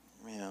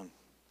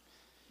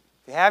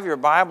you have your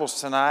Bibles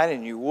tonight,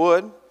 and you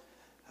would,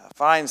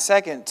 find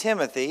 2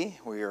 Timothy.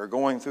 We are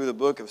going through the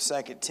book of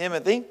 2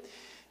 Timothy.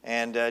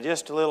 And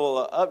just a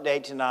little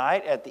update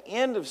tonight. At the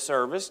end of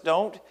service,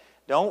 don't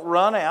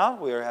run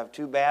out. We have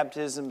 2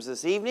 baptisms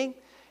this evening.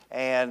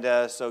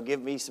 And so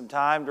give me some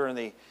time during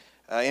the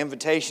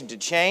invitation to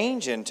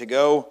change and to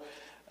go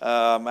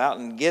out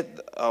and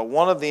get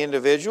one of the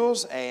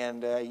individuals.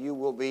 And you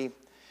will be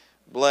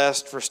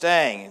blessed for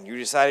staying. And you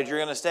decided you're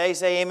going to stay,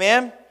 say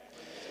amen.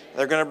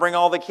 They're going to bring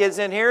all the kids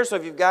in here, so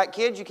if you've got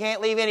kids, you can't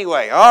leave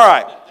anyway. All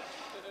right.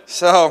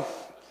 So,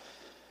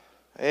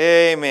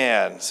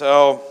 amen.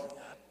 So,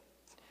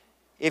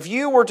 if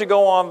you were to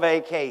go on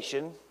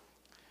vacation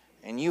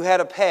and you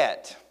had a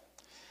pet,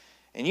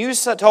 and you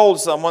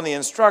told someone the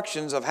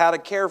instructions of how to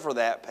care for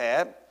that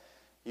pet,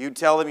 you'd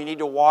tell them you need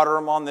to water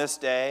them on this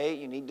day,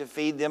 you need to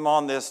feed them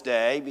on this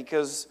day,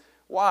 because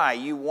why?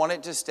 You want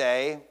it to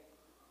stay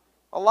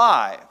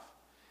alive.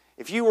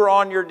 If you were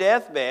on your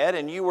deathbed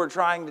and you were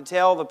trying to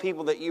tell the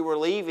people that you were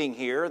leaving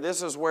here,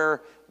 this is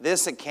where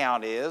this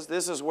account is,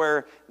 this is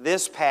where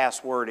this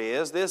password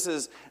is, this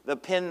is the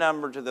PIN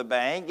number to the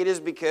bank, it is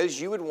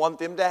because you would want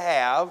them to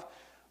have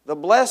the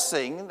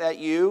blessing that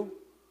you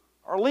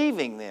are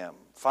leaving them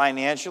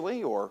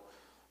financially, or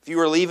if you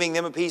were leaving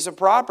them a piece of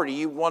property,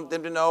 you want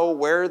them to know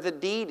where the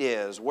deed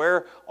is,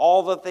 where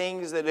all the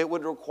things that it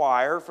would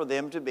require for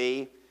them to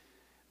be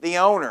the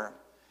owner.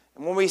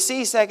 And when we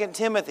see 2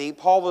 Timothy,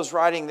 Paul was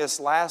writing this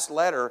last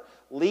letter,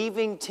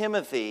 leaving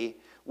Timothy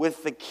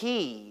with the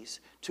keys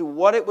to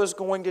what it was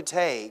going to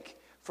take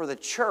for the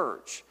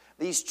church.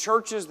 These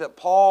churches that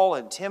Paul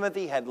and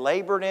Timothy had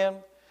labored in,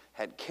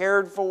 had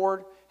cared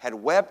for, had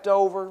wept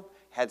over,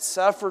 had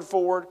suffered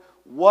for.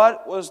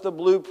 What was the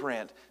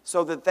blueprint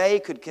so that they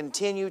could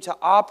continue to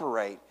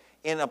operate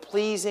in a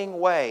pleasing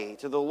way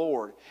to the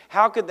Lord?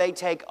 How could they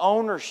take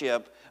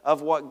ownership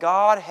of what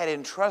God had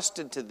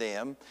entrusted to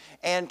them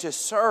and to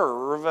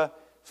serve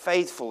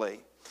faithfully?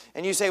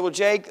 And you say, well,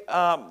 Jake,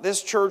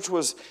 this church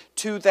was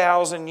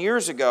 2,000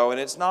 years ago and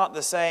it's not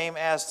the same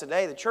as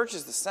today. The church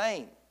is the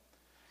same.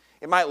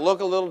 It might look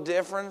a little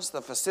different.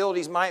 The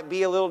facilities might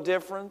be a little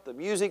different. The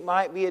music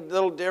might be a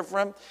little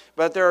different.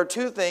 But there are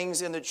 2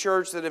 things in the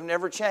church that have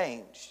never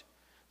changed.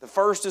 The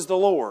first is the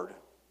Lord,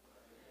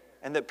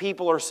 and that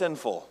people are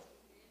sinful.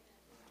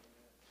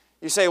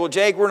 You say, well,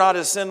 Jake, we're not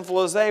as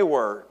sinful as they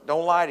were.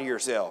 Don't lie to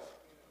yourself.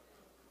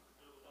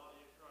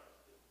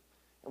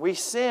 We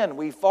sin,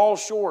 we fall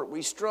short,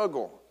 we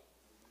struggle.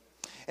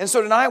 And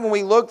so tonight when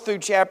we look through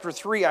chapter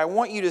 3, I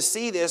want you to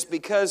see this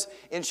because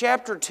in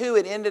chapter 2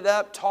 it ended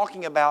up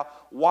talking about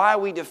why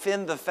we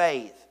defend the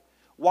faith.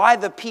 Why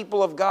the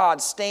people of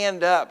God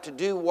stand up to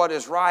do what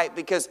is right,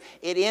 because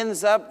it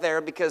ends up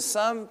there because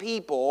some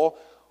people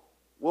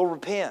will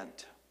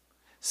repent.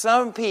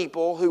 Some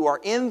people who are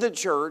in the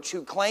church,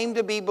 who claim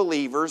to be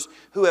believers,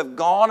 who have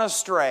gone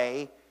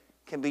astray,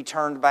 can be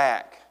turned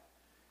back.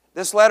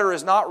 This letter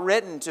is not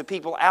written to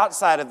people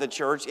outside of the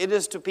church. It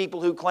is to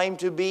people who claim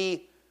to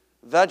be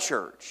the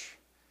church.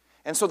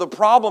 And so the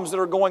problems that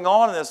are going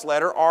on in this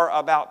letter are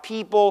about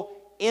people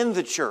in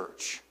the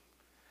church,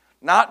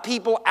 not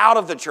people out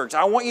of the church.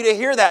 I want you to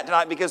hear that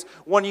tonight, because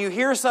when you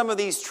hear some of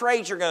these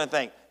traits, you're going to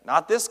think,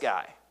 not this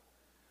guy,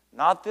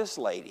 not this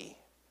lady.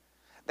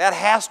 That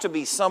has to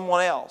be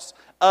someone else,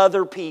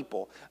 other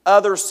people,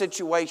 other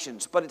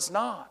situations, but it's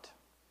not.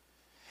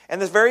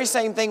 And this very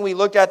same thing we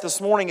looked at this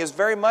morning is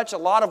very much a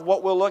lot of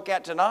what we'll look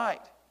at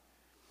tonight.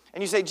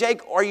 And you say,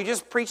 Jake, are you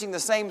just preaching the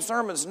same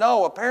sermons?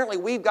 No, apparently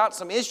we've got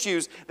some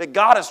issues that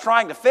God is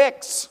trying to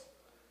fix,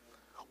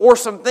 or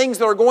some things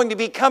that are going to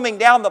be coming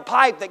down the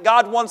pipe that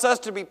God wants us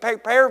to be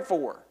prepared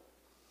for.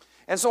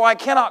 And so I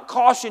cannot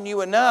caution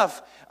you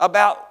enough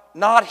about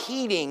not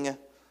heeding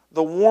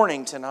the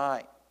warning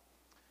tonight.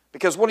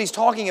 Because what he's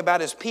talking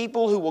about is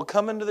people who will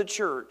come into the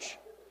church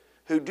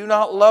who do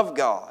not love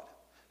God,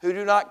 who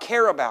do not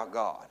care about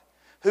God,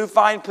 who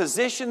find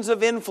positions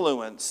of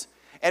influence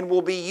and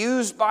will be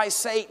used by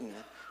Satan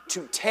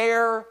to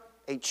tear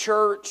a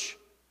church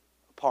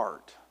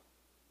apart.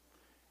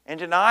 And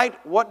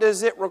tonight, what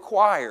does it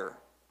require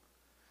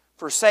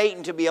for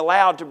Satan to be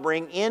allowed to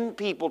bring in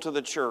people to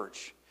the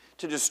church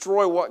to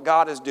destroy what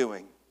God is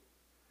doing?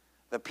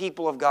 The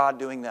people of God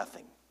doing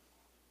nothing.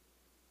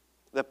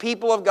 The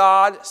people of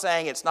God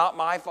saying, it's not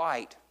my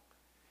fight.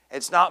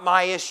 It's not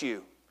my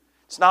issue.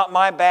 It's not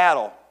my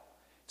battle.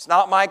 It's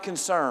not my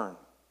concern.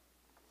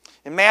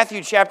 In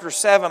Matthew chapter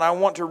 7, I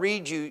want to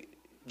read you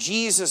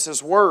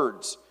Jesus'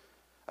 words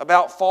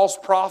about false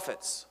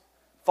prophets,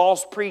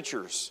 false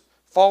preachers,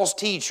 false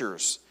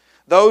teachers,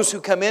 those who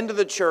come into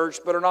the church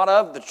but are not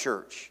of the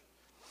church.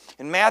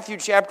 In Matthew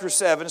chapter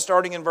 7,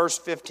 starting in verse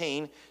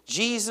 15,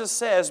 Jesus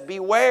says,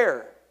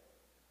 beware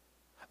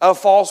of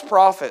false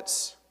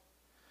prophets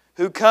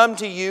who come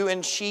to you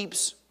in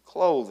sheep's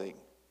clothing,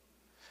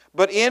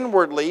 but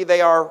inwardly they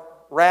are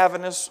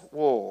ravenous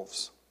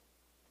wolves.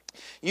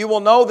 You will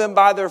know them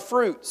by their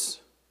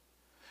fruits.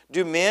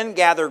 Do men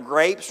gather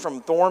grapes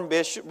from thorn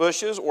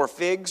bushes or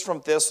figs from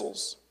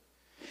thistles?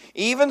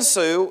 Even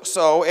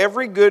so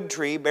every good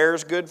tree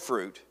bears good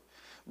fruit,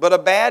 but a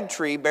bad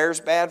tree bears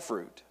bad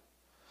fruit.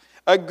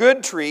 A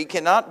good tree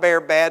cannot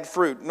bear bad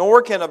fruit,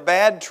 nor can a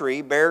bad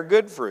tree bear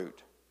good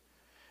fruit.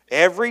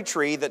 Every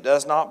tree that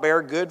does not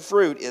bear good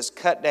fruit is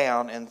cut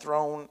down and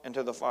thrown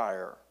into the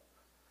fire.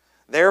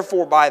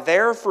 Therefore, by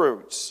their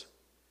fruits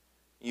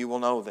you will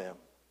know them.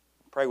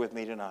 Pray with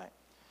me tonight.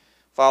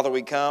 Father,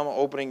 we come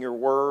opening your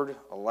word,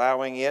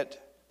 allowing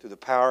it through the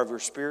power of your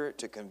Spirit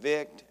to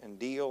convict and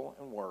deal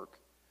and work.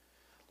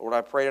 Lord,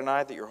 I pray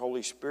tonight that your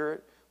Holy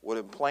Spirit would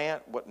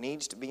implant what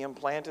needs to be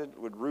implanted,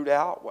 would root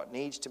out what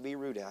needs to be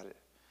rooted out.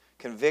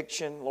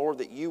 Conviction, Lord,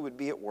 that you would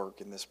be at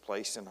work in this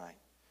place tonight.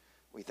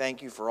 We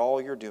thank you for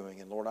all you're doing.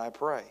 And Lord, I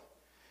pray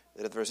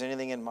that if there's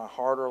anything in my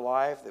heart or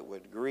life that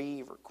would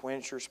grieve or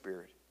quench your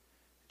Spirit,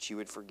 that you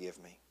would forgive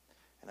me.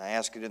 And I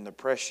ask it in the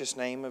precious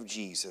name of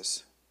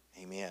Jesus.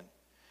 Amen.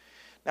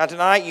 Now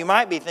tonight you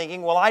might be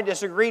thinking, well, I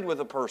disagreed with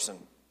a person,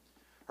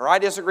 or I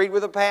disagreed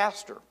with a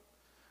pastor,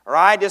 or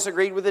I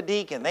disagreed with a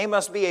deacon. They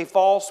must be a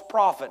false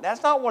prophet.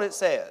 That's not what it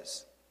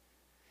says.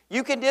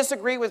 You can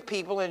disagree with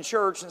people in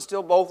church and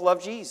still both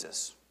love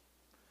Jesus.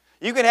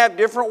 You can have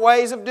different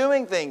ways of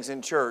doing things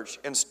in church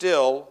and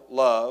still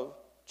love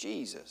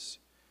Jesus.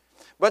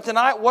 But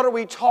tonight, what are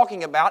we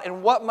talking about,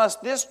 and what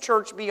must this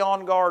church be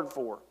on guard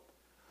for?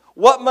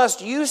 What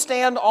must you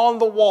stand on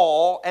the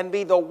wall and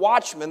be the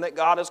watchman that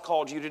God has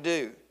called you to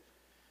do?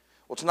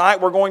 Well, tonight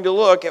we're going to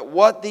look at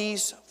what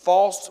these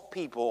false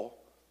people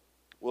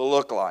will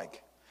look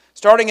like.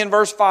 Starting in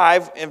verse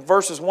 5, in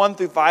verses 1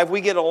 through 5,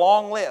 we get a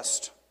long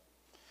list.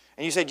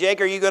 And you say, Jake,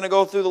 are you going to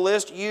go through the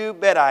list? You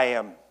bet I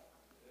am.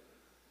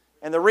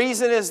 And the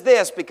reason is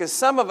this, because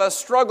some of us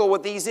struggle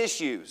with these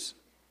issues.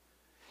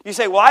 You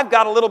say, well, I've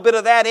got a little bit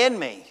of that in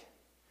me.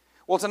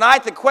 Well,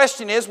 tonight the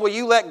question is, will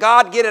you let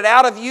God get it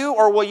out of you,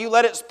 or will you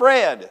let it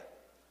spread?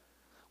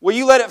 Will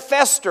you let it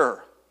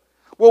fester?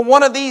 Well,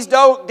 one of these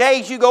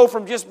days you go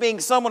from just being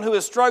someone who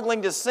is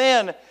struggling to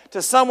sin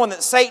to someone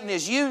that Satan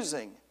is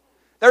using.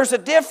 There's a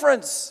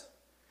difference.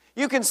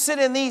 You can sit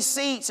in these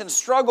seats and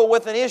struggle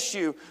with an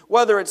issue,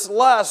 whether it's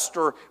lust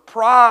or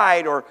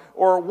pride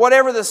or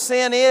whatever the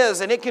sin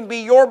is, and it can be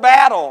your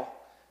battle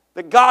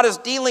that God is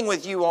dealing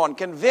with you on,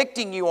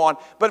 convicting you on.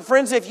 But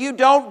friends, if you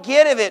don't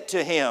give it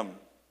to Him,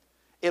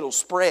 it'll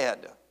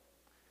spread.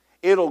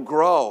 It'll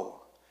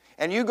grow.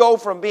 And you go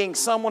from being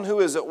someone who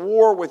is at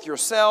war with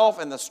yourself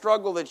and the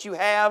struggle that you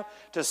have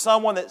to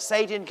someone that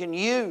Satan can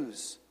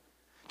use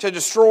to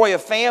destroy a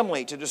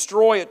family, to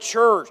destroy a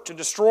church, to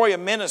destroy a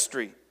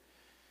ministry.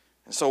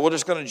 And so we're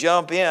just going to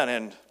jump in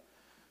and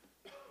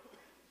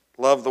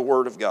love the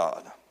Word of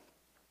God.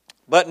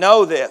 But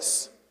know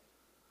this.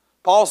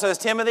 Paul says,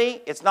 Timothy,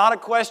 it's not a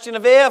question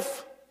of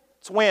if,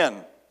 it's when.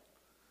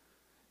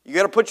 You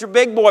got to put your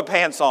big boy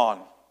pants on.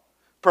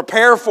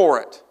 Prepare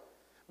for it.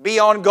 Be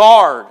on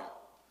guard.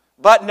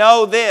 But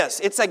know this,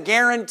 it's a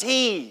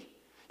guarantee.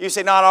 You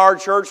say, not our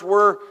church,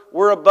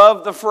 we're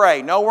above the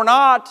fray. No, we're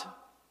not.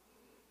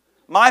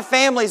 My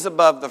family's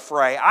above the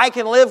fray. I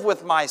can live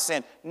with my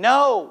sin.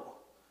 No.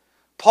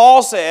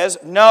 Paul says,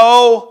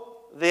 know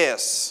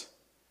this,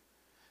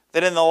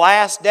 that in the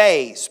last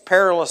days,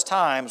 perilous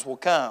times will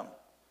come.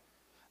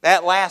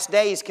 That last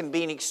days can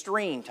be an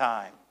extreme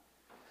time.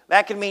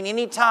 That can mean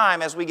any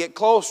time as we get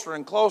closer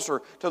and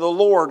closer to the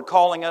Lord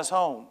calling us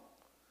home.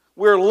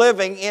 We're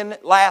living in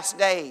last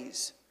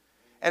days.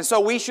 And so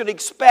we should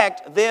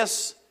expect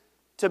this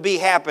to be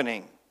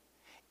happening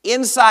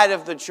inside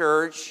of the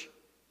church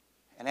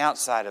and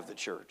outside of the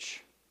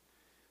church.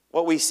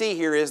 What we see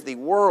here is the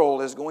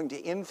world is going to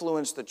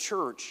influence the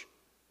church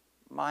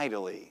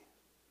mightily.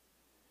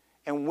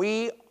 And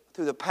we,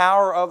 through the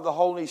power of the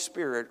Holy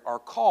Spirit, are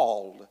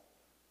called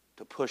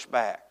to push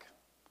back,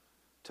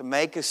 to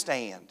make a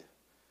stand,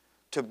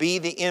 to be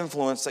the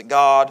influence that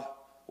God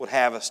would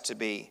have us to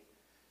be.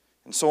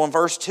 And so in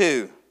verse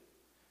 2,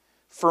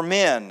 for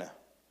men,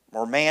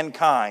 or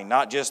mankind,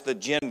 not just the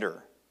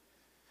gender,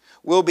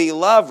 will be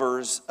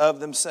lovers of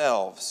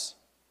themselves.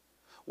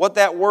 What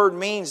that word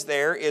means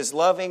there is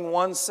loving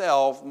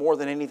oneself more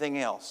than anything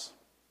else.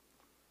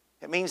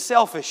 It means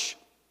selfish.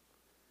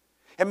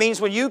 It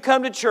means when you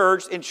come to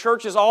church, and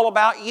church is all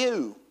about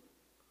you,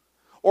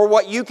 or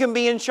what you can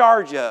be in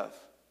charge of,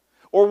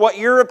 or what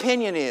your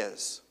opinion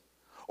is,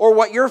 or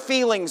what your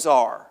feelings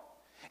are,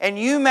 and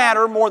you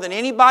matter more than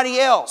anybody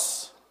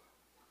else,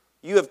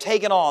 you have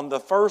taken on the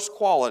first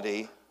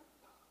quality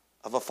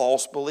of a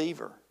false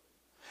believer.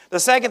 The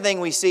second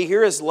thing we see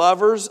here is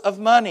lovers of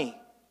money.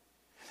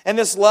 And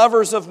this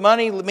lovers of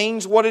money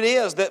means what it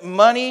is, that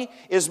money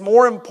is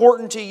more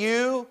important to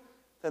you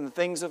than the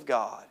things of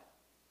God.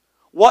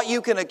 What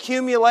you can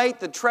accumulate,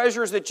 the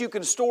treasures that you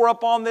can store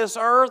up on this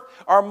earth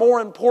are more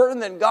important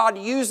than God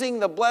using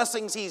the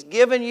blessings He's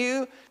given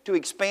you to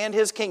expand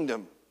His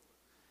kingdom.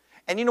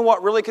 And you know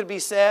what really could be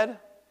said?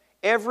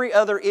 Every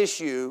other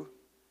issue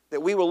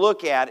that we will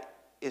look at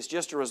is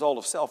just a result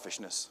of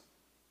selfishness.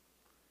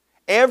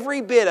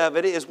 Every bit of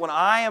it is when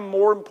I am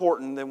more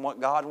important than what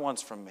God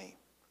wants from me.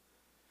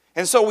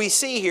 And so we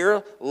see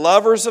here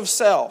lovers of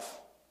self,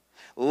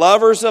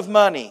 lovers of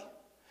money,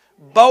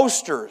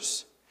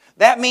 boasters.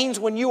 That means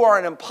when you are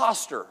an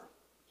imposter.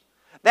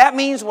 That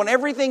means when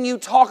everything you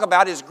talk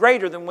about is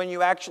greater than when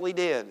you actually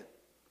did.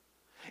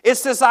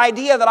 It's this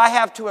idea that I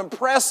have to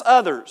impress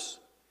others.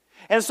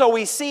 And so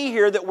we see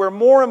here that we're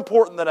more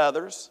important than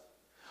others.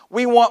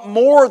 We want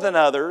more than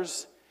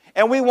others.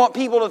 And we want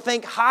people to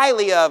think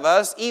highly of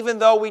us even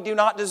though we do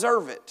not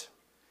deserve it.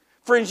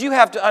 Friends, you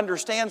have to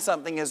understand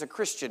something as a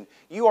Christian.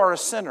 You are a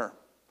sinner.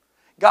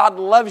 God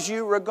loves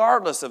you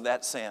regardless of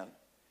that sin.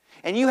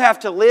 And you have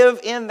to live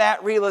in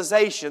that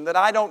realization that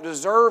I don't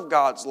deserve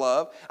God's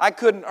love. I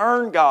couldn't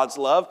earn God's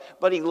love,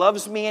 but He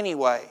loves me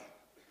anyway.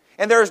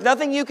 And there is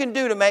nothing you can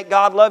do to make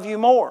God love you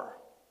more.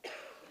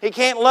 He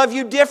can't love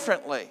you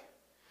differently.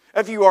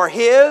 If you are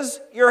His,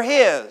 you're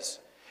His.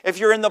 If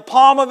you're in the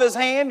palm of His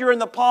hand, you're in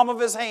the palm of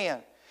His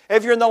hand.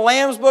 If you're in the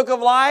Lamb's Book of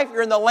Life,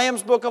 you're in the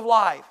Lamb's Book of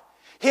Life.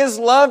 His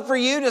love for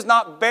you does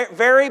not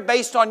vary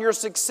based on your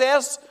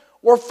success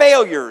or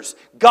failures.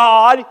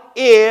 God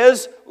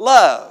is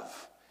love.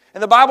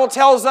 And the Bible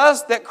tells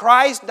us that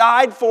Christ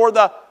died for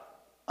the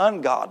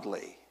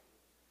ungodly.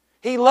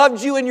 He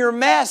loved you in your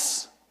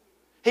mess.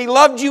 He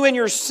loved you in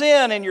your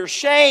sin and your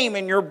shame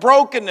and your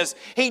brokenness.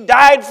 He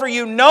died for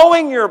you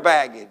knowing your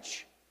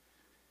baggage.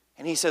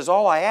 And He says,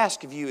 all I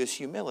ask of you is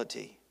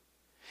humility.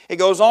 It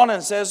goes on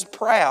and says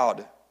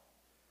proud.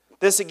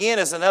 This again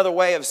is another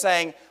way of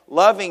saying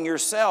loving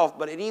yourself,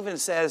 but it even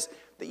says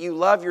that you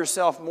love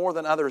yourself more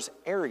than others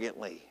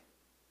arrogantly.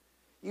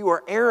 You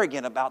are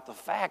arrogant about the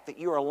fact that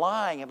you are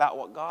lying about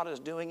what God is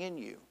doing in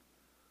you. You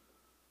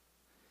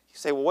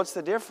say, well, what's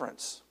the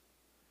difference?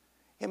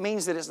 It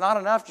means that it's not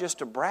enough just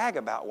to brag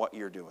about what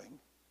you're doing,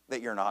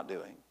 that you're not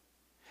doing.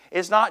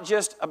 It's not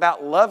just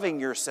about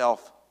loving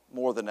yourself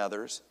more than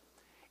others.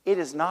 It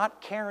is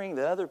not caring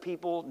that other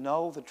people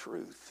know the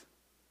truth.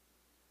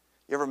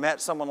 You ever met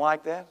someone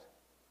like that?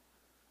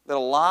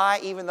 That'll lie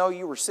even though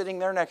you were sitting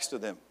there next to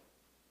them.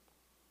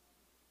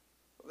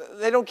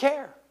 They don't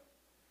care.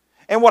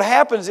 And what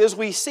happens is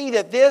we see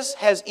that this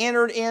has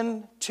entered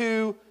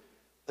into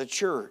the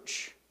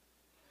church.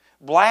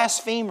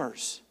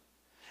 Blasphemers.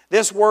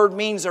 This word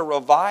means a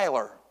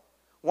reviler,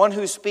 one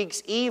who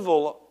speaks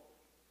evil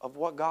of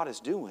what God is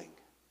doing.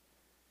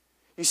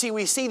 You see,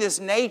 we see this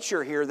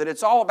nature here that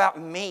it's all about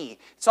me.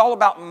 It's all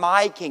about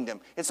my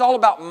kingdom. It's all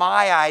about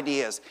my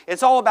ideas.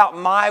 It's all about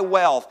my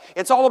wealth.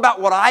 It's all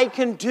about what I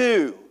can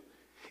do.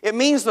 It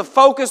means the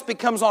focus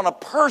becomes on a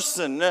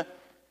person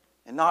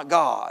and not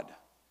God.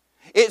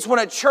 It's when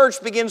a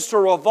church begins to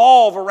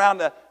revolve around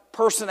a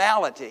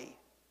personality.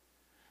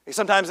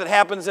 Sometimes it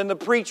happens in the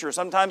preacher.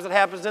 Sometimes it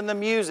happens in the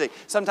music.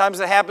 Sometimes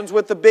it happens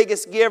with the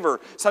biggest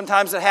giver.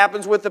 Sometimes it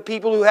happens with the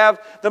people who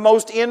have the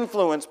most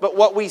influence. But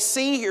what we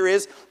see here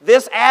is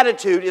this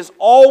attitude is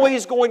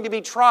always going to be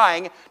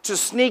trying to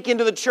sneak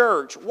into the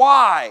church.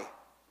 Why?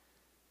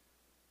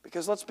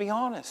 Because let's be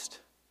honest.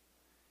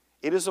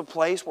 It is a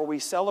place where we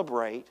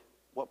celebrate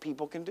what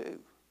people can do.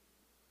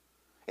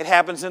 It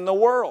happens in the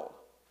world.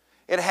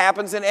 It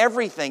happens in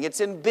everything. It's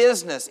in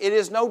business. It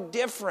is no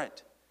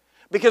different.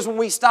 Because when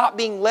we stop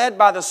being led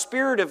by the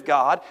Spirit of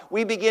God,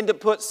 we begin to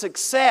put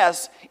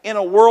success in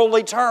a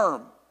worldly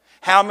term.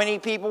 How many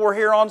people were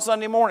here on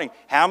Sunday morning?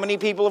 How many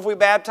people have we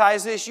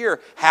baptized this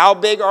year? How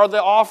big are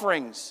the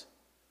offerings?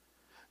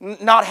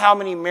 Not how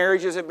many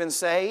marriages have been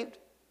saved.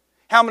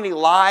 How many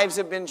lives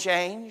have been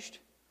changed.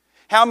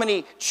 How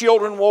many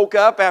children woke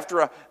up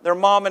after their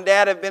mom and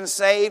dad have been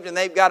saved and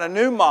they've got a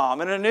new mom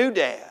and a new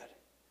dad.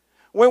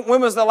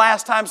 When was the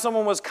last time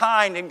someone was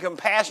kind and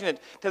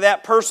compassionate to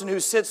that person who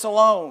sits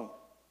alone?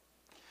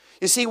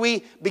 You see,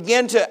 we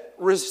begin to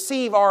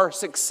receive our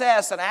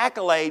success and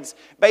accolades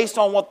based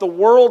on what the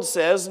world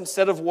says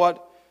instead of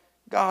what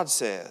God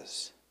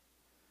says.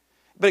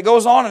 But it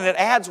goes on and it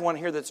adds one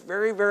here that's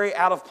very, very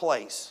out of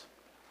place.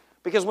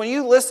 Because when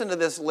you listen to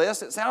this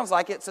list, it sounds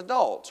like it's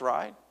adults,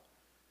 right?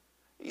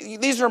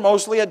 These are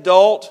mostly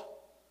adult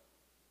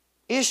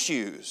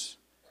issues.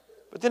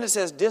 But then it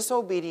says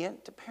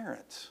disobedient to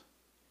parents.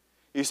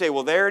 You say,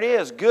 well, there it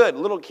is. Good.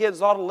 Little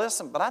kids ought to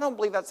listen. But I don't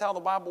believe that's how the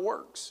Bible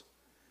works.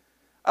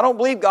 I don't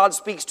believe God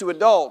speaks to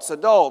adults,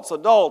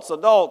 throws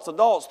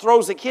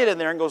a kid in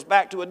there and goes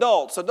back to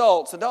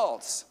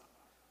adults.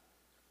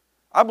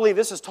 I believe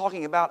this is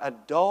talking about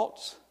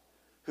adults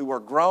who are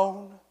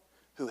grown,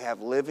 who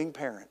have living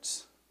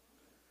parents.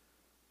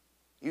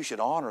 You should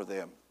honor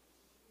them.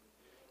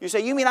 You say,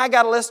 you mean I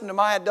got to listen to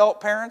my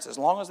adult parents as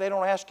long as they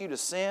don't ask you to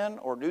sin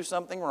or do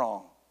something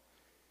wrong?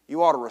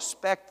 You ought to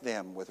respect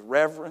them with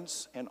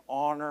reverence and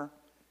honor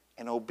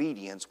and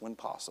obedience when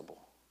possible.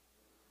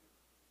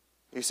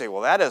 You say,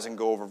 well, that doesn't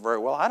go over very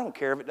well. I don't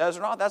care if it does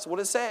or not. That's what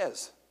it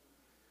says.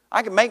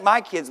 I can make my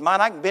kids mine.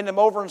 I can bend them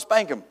over and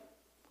spank them.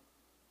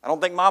 I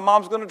don't think my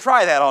mom's going to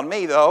try that on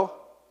me, though.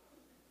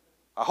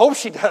 I hope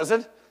she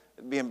doesn't.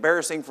 It'd be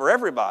embarrassing for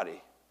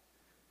everybody.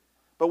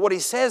 But what he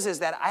says is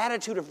that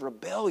attitude of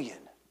rebellion,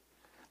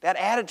 that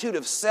attitude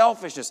of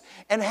selfishness.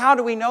 And how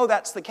do we know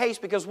that's the case?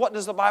 Because what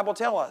does the Bible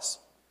tell us?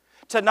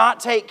 To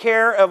not take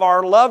care of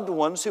our loved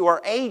ones who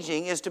are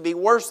aging is to be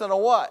worse than a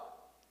what?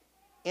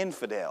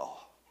 Infidel.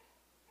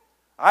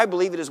 I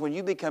believe it is when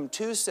you become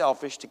too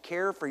selfish to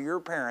care for your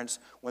parents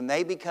when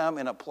they become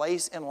in a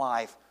place in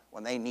life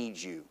when they need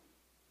you.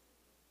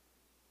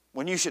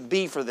 When you should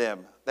be for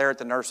them there at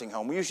the nursing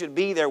home. When you should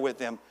be there with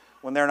them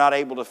when they're not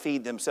able to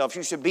feed themselves.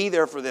 You should be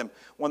there for them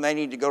when they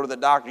need to go to the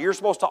doctor. You're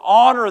supposed to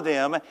honor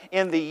them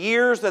in the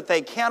years that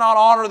they cannot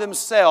honor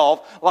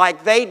themselves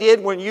like they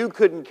did when you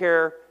couldn't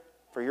care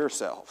for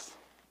yourself.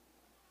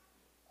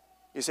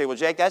 You say, well,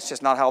 Jake, that's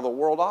just not how the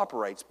world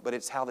operates, but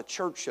it's how the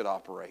church should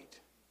operate.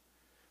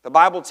 The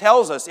Bible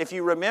tells us, if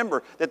you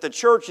remember, that the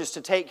church is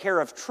to take care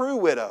of true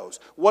widows.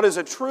 What is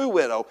a true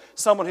widow?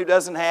 Someone who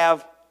doesn't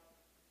have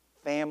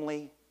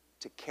family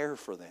to care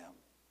for them.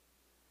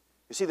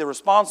 You see, the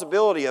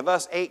responsibility of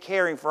us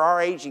caring for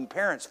our aging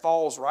parents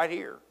falls right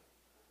here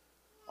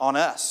on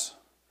us.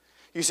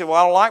 You say, well,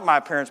 I don't like my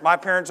parents. My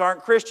parents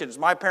aren't Christians.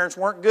 My parents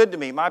weren't good to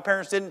me. My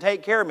parents didn't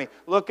take care of me.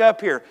 Look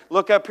up here.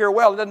 Look up here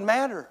well. It doesn't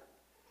matter.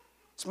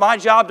 It's my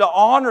job to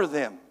honor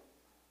them,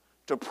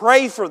 to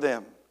pray for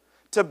them,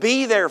 to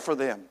be there for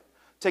them,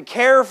 to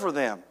care for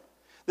them.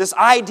 This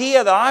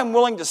idea that I'm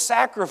willing to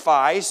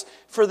sacrifice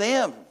for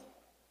them.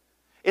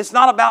 It's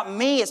not about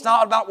me. It's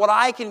not about what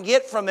I can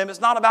get from them.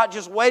 It's not about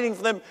just waiting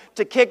for them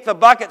to kick the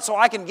bucket so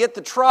I can get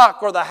the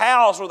truck or the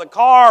house or the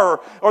car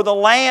or the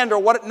land or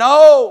what.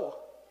 No.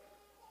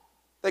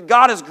 That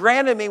God has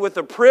granted me with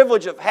the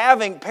privilege of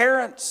having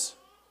parents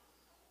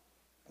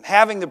and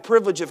having the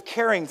privilege of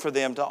caring for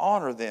them, to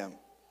honor them.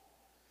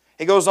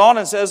 He goes on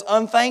and says,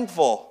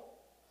 unthankful.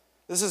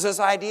 This is this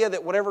idea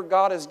that whatever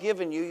God has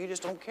given you, you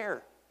just don't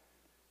care.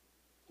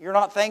 You're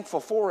not thankful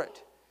for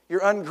it.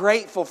 You're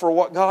ungrateful for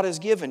what God has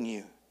given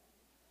you.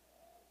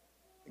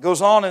 It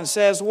goes on and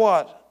says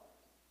what?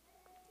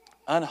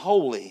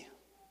 Unholy.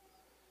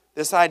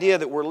 This idea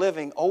that we're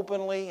living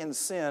openly in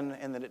sin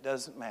and that it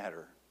doesn't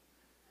matter.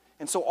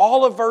 And so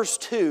all of verse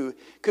 2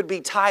 could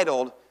be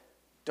titled,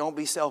 Don't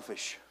Be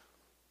Selfish.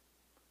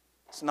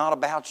 It's not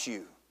about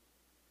you.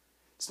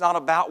 It's not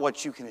about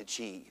what you can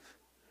achieve.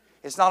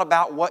 It's not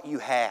about what you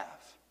have.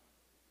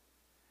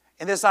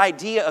 And this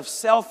idea of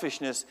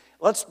selfishness,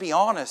 let's be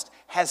honest,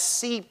 has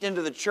seeped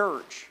into the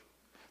church.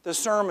 The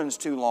sermon's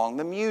too long.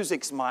 The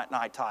music's not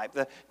type.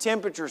 The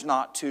temperature's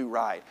not too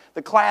right.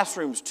 The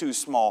classroom's too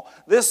small.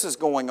 This is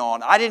going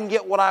on. I didn't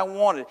get what I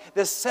wanted.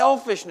 This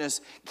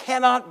selfishness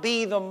cannot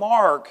be the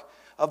mark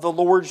of the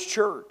Lord's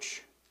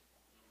church.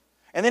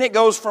 And then it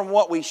goes from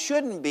what we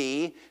shouldn't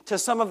be to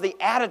some of the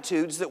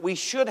attitudes that we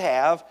should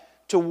have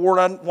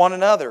toward one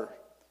another.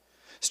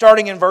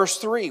 Starting in verse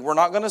 3, we're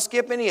not going to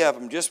skip any of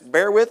them. Just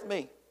bear with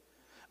me.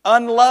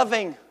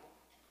 Unloving.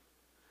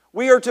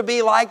 We are to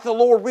be like the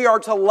Lord. We are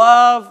to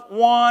love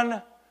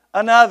one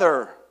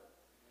another.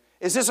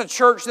 Is this a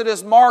church that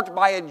is marked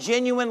by a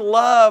genuine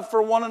love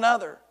for one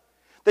another?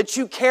 That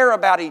you care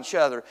about each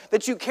other.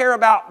 That you care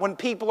about when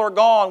people are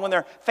gone, when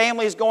their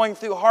family is going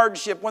through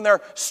hardship, when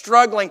they're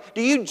struggling.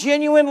 Do you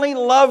genuinely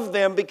love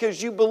them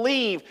because you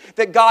believe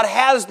that God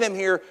has them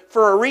here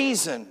for a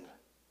reason?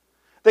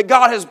 That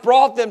God has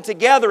brought them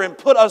together and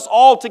put us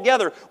all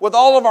together with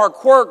all of our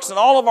quirks and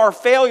all of our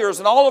failures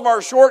and all of our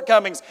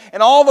shortcomings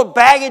and all the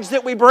baggage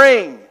that we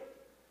bring.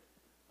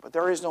 But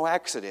there is no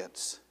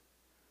accidents.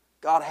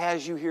 God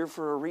has you here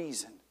for a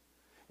reason.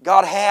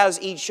 God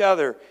has each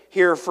other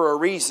here for a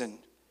reason.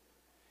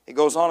 It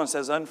goes on and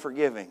says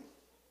unforgiving.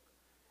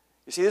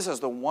 You see, this is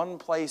the one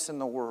place in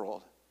the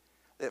world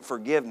that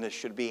forgiveness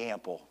should be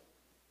ample.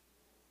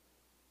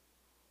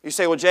 You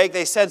say, well, Jake,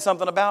 they said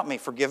something about me.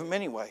 Forgive them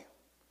anyway.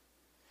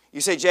 You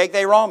say, Jake,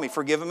 they wronged me.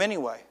 Forgive them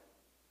anyway.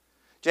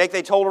 Jake,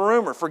 they told a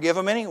rumor. Forgive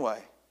them anyway.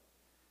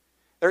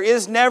 There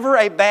is never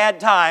a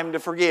bad time to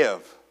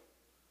forgive.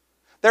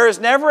 There is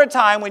never a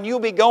time when you'll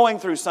be going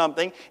through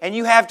something and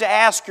you have to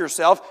ask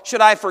yourself,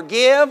 should I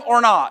forgive or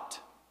not?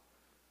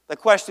 The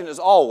question is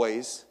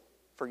always,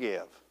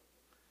 forgive.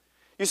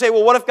 You say,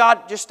 well, what if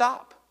God just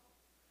stop?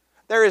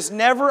 There is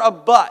never a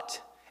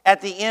but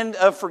at the end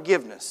of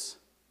forgiveness.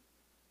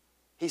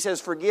 He says,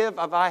 forgive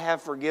if I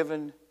have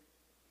forgiven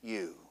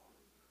you.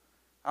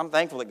 I'm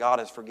thankful that God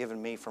has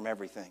forgiven me from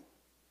everything.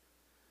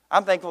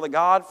 I'm thankful that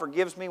God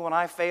forgives me when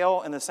I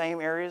fail in the same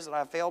areas that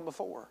I failed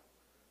before.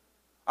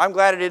 I'm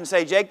glad it didn't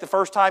say, Jake, the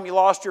first time you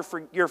lost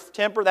your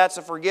temper, that's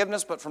a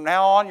forgiveness, but from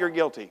now on, you're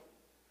guilty.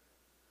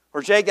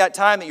 Or Jake, that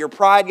time that your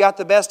pride got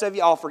the best of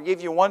you, I'll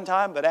forgive you one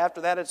time, but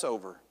after that, it's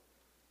over.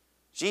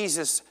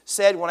 Jesus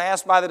said when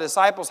asked by the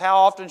disciples, how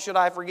often should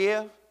I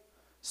forgive?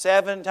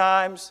 7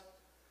 times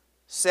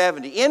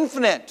 70.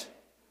 Infinite.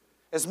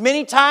 As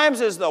many times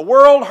as the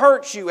world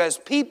hurts you, as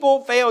people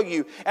fail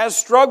you, as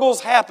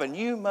struggles happen,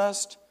 you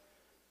must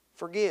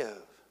forgive.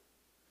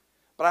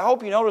 But I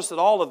hope you notice that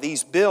all of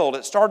these build.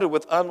 It started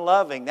with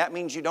unloving. That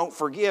means you don't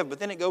forgive. But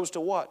then it goes to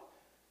what?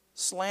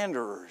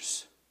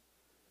 Slanderers.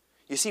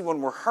 You see,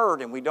 when we're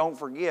hurt and we don't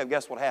forgive,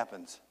 guess what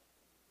happens?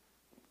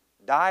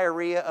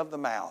 Diarrhea of the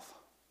mouth.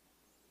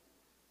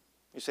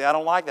 You say, I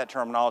don't like that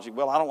terminology.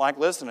 Well, I don't like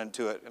listening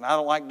to it, and I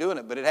don't like doing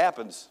it, but it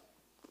happens.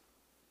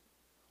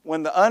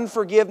 When the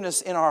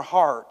unforgiveness in our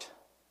heart,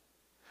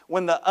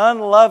 when the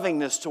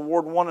unlovingness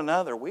toward one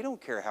another, we don't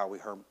care how we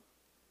hurt.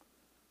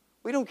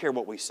 We don't care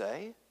what we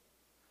say.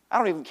 I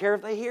don't even care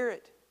if they hear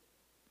it.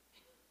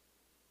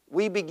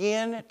 We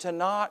begin to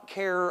not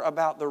care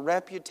about the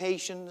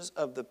reputations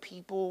of the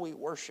people we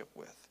worship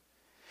with.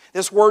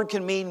 This word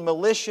can mean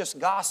malicious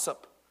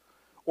gossip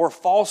or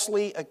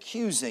falsely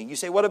accusing. You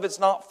say, what if it's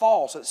not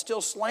false? It's still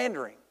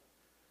slandering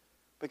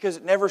because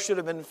it never should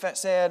have been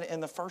said in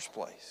the first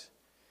place.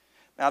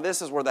 Now,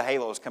 this is where the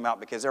halos come out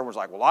because everyone's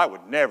like, well, I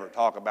would never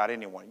talk about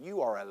anyone.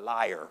 You are a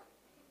liar.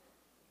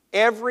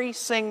 Every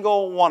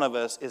single one of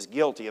us is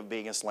guilty of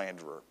being a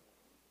slanderer.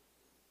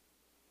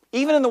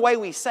 Even in the way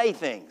we say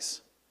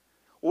things.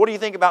 What do you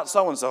think about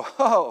so-and-so?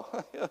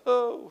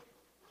 Oh,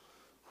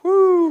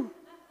 whoo.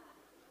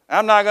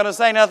 I'm not going to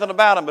say nothing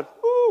about them, but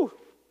whoo,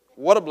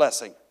 what a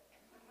blessing.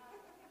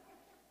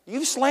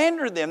 You've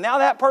slandered them. Now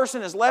that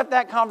person has left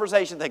that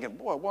conversation thinking,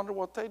 boy, I wonder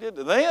what they did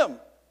to them.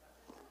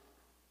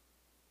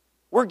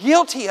 We're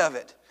guilty of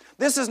it.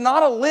 This is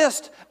not a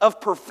list of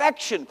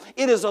perfection.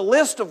 It is a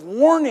list of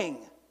warning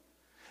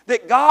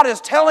that God is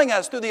telling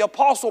us through the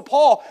Apostle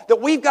Paul that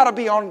we've got to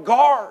be on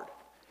guard.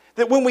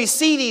 That when we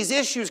see these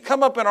issues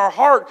come up in our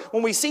heart,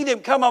 when we see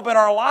them come up in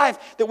our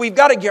life, that we've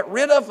got to get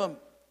rid of them.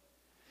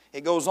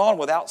 It goes on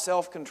without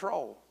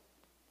self-control.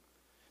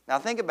 Now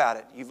think about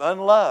it. You've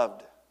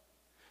unloved.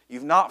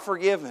 You've not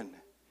forgiven.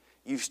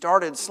 You've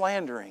started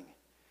slandering.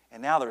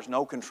 And now there's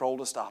no control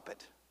to stop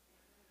it.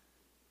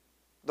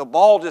 The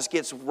ball just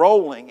gets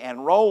rolling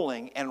and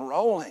rolling and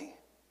rolling.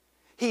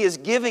 He is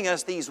giving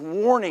us these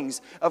warnings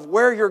of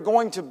where you're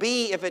going to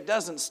be if it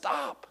doesn't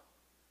stop.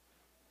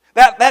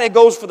 That it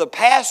goes for the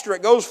pastor,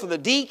 it goes for the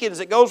deacons,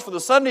 it goes for the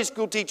Sunday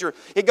school teacher,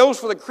 it goes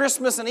for the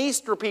Christmas and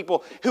Easter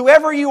people,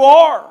 whoever you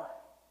are.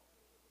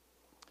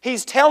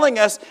 He's telling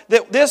us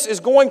that this is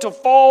going to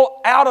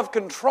fall out of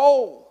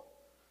control.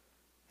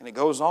 And it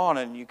goes on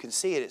and you can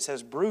see it, it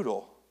says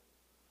brutal.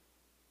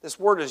 This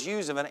word is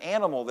used of an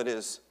animal that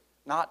is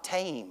not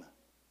tame.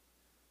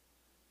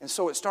 And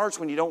so it starts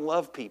when you don't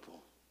love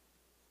people.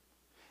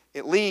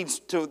 It leads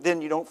to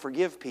then you don't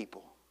forgive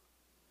people.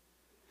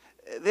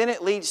 Then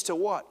it leads to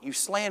what? You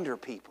slander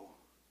people.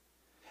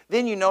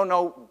 Then you know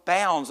no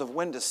bounds of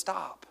when to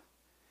stop.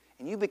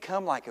 And you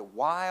become like a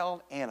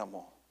wild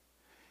animal.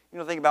 You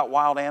know the thing about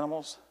wild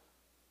animals?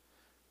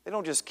 They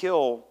don't just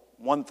kill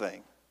one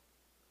thing.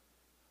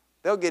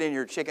 They'll get in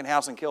your chicken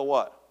house and kill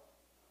what?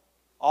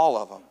 All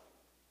of them.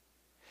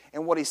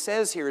 And what he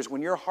says here is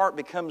when your heart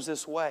becomes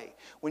this way,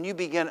 when you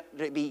begin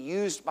to be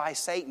used by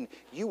Satan,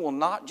 you will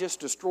not just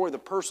destroy the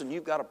person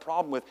you've got a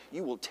problem with,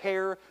 you will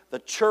tear the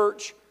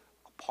church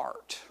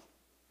apart.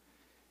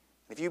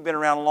 If you've been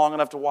around long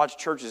enough to watch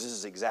churches, this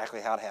is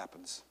exactly how it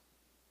happens.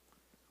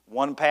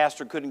 One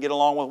pastor couldn't get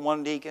along with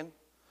one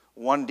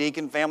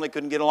deacon family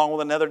couldn't get along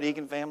with another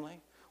deacon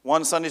family,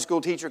 one Sunday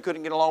school teacher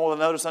couldn't get along with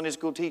another Sunday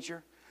school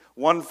teacher,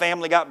 one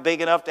family got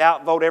big enough to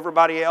outvote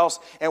everybody else,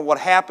 and what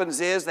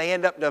happens is they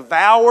end up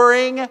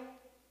devouring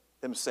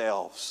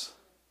themselves.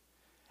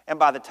 And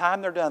by the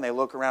time they're done, they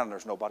look around and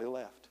there's nobody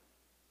left.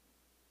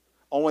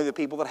 Only the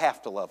people that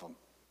have to love them.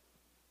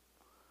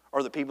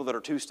 Or the people that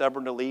are too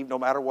stubborn to leave no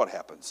matter what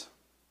happens.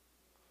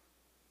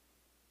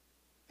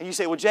 And you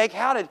say, well, Jake,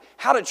 how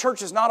did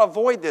churches not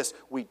avoid this?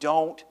 We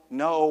don't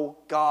know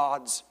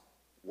God's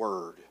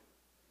Word.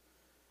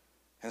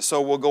 And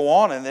so we'll go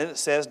on, and then it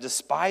says,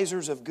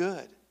 despisers of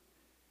good.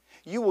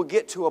 You will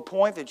get to a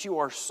point that you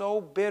are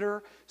so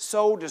bitter,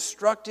 so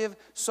destructive,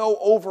 so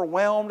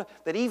overwhelmed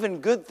that even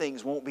good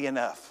things won't be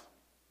enough.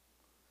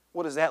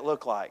 What does that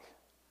look like?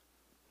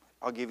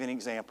 I'll give you an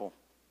example.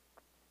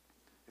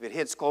 If it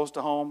hits close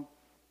to home,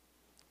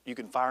 you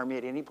can fire me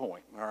at any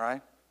point, all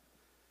right?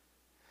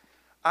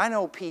 I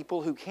know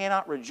people who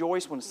cannot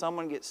rejoice when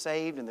someone gets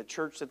saved in the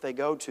church that they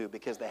go to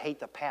because they hate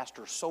the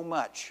pastor so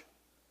much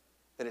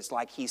that it's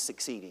like he's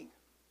succeeding.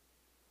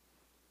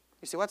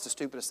 You say, well, that's the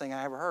stupidest thing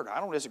I ever heard.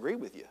 I don't disagree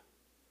with you,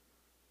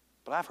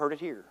 but I've heard it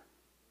here.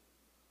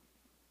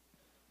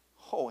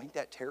 Oh, ain't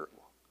that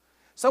terrible?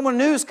 Someone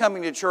new's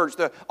coming to church,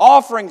 the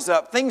offering's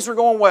up, things are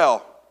going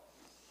well.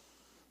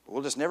 But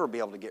we'll just never be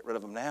able to get rid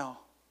of them now.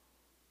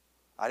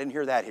 I didn't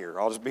hear that here.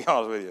 I'll just be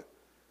honest with you.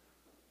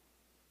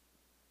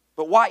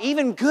 But why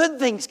even good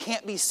things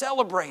can't be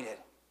celebrated?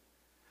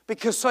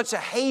 Because such a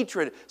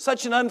hatred,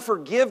 such an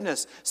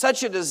unforgiveness,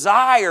 such a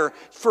desire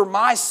for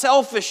my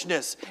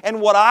selfishness and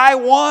what I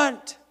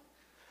want.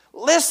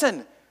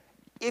 Listen,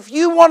 if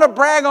you want to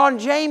brag on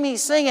Jamie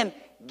singing,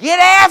 get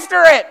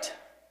after it.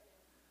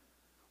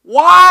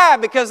 Why?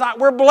 Because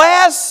we're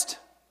blessed.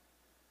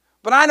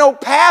 But I know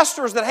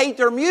pastors that hate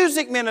their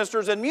music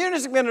ministers and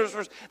music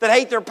ministers that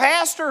hate their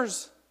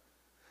pastors.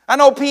 I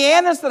know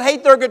pianists that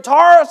hate their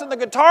guitarists and the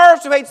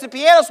guitarist who hates the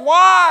pianist.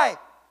 Why?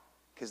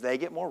 Because they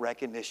get more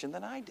recognition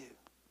than I do.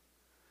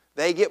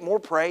 They get more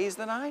praise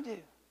than I do.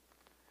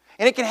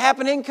 And it can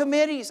happen in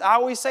committees. I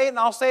always say it, and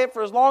I'll say it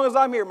for as long as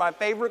I'm here. My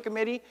favorite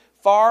committee,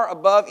 far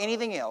above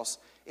anything else,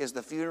 is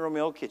the funeral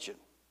meal kitchen.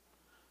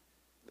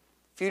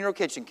 Funeral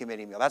kitchen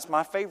committee meal. That's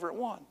my favorite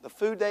one. The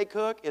food they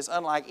cook is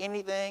unlike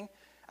anything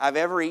I've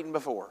ever eaten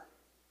before.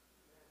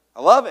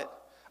 I love it.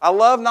 I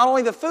love not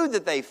only the food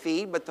that they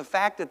feed, but the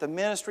fact that the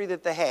ministry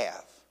that they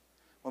have.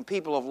 When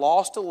people have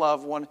lost a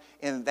loved one,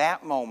 in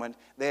that moment,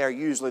 they are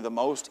usually the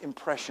most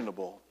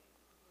impressionable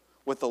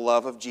with the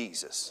love of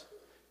Jesus.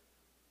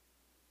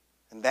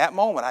 In that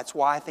moment, that's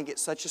why I think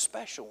it's such a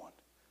special one.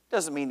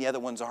 Doesn't mean the other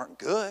ones aren't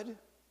good.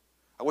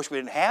 I wish we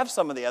didn't have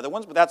some of the other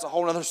ones, but that's a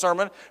whole other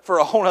sermon for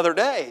a whole other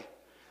day.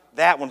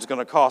 That one's going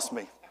to cost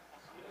me.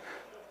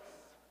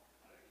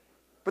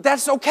 But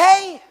that's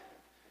okay.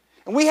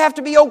 And we have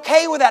to be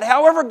okay with that.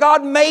 However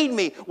God made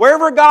me,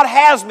 wherever God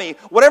has me,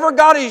 whatever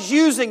God is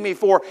using me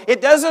for,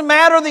 it doesn't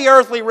matter the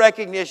earthly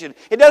recognition.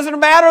 It doesn't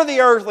matter the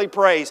earthly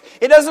praise.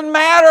 It doesn't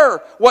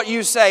matter what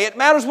you say. It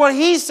matters what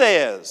He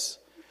says.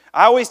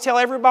 I always tell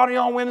everybody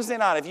on Wednesday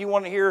night, if you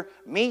want to hear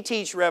me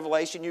teach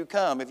Revelation, you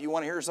come. If you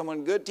want to hear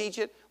someone good teach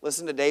it,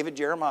 listen to David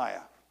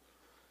Jeremiah.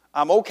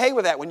 I'm okay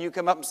with that when you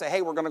come up and say,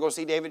 hey, we're going to go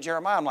see David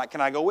Jeremiah. I'm like,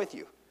 can I go with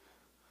you?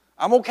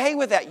 I'm okay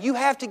with that. You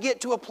have to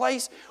get to a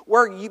place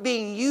where you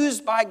being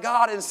used by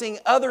God and seeing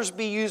others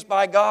be used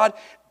by God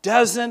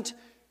doesn't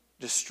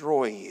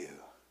destroy you.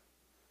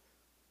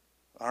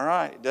 All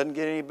right, it doesn't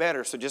get any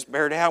better, so just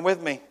bear down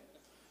with me.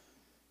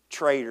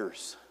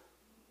 Traitors.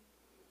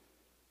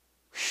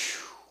 Whew.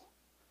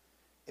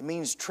 It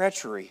means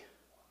treachery,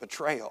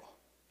 betrayal.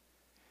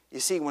 You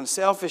see, when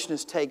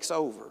selfishness takes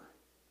over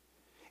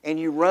and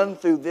you run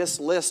through this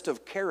list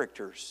of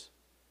characters,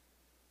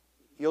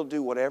 you'll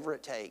do whatever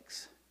it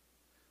takes,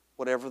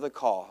 whatever the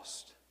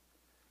cost,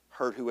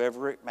 hurt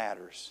whoever it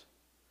matters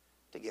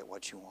to get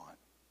what you want.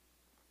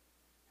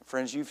 And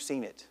friends, you've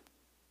seen it.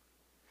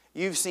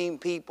 You've seen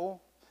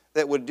people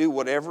that would do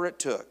whatever it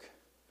took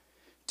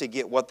to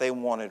get what they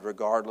wanted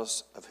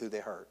regardless of who they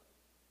hurt,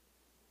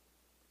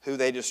 who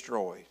they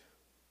destroyed,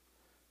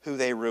 who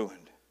they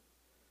ruined.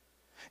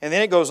 And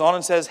then it goes on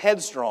and says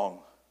headstrong.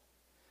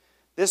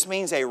 This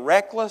means a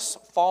reckless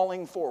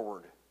falling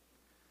forward.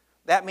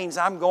 That means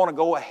I'm going to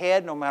go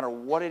ahead no matter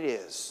what it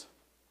is.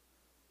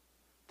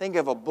 Think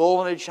of a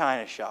bull in a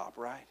china shop,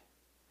 right?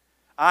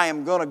 I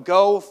am going to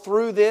go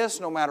through this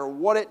no matter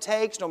what it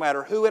takes, no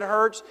matter who it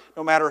hurts,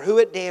 no matter who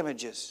it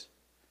damages.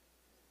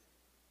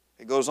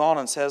 It goes on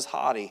and says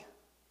haughty.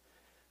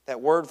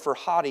 That word for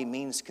haughty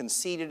means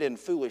conceited and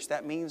foolish.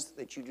 That means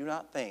that you do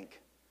not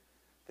think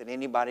that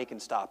anybody can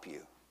stop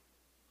you,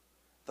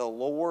 the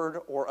Lord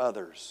or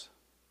others.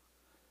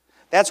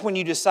 That's when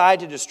you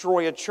decide to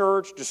destroy a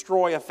church,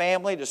 destroy a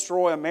family,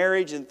 destroy a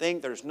marriage, and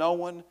think there's no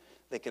one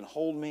that can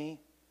hold me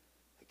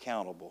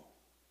accountable.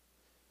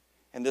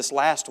 And this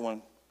last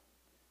one,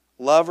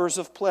 lovers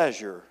of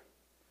pleasure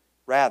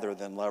rather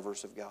than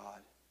lovers of God.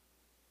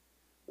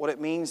 What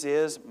it means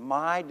is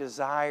my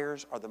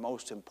desires are the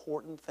most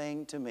important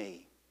thing to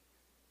me,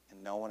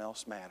 and no one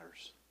else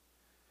matters.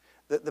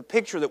 The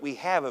picture that we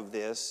have of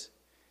this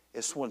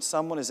is when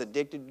someone is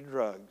addicted to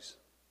drugs.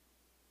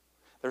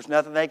 There's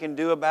nothing they can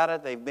do about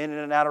it. They've been in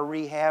and out of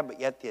rehab, but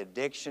yet the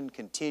addiction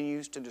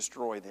continues to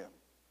destroy them.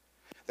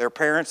 Their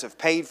parents have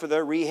paid for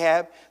their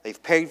rehab.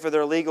 They've paid for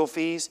their legal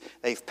fees.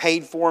 They've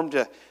paid for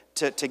them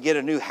to get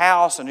a new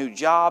house, a new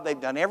job. They've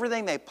done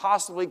everything they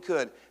possibly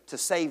could to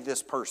save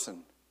this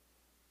person.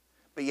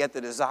 But yet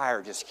the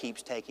desire just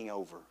keeps taking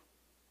over.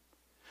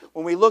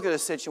 When we look at a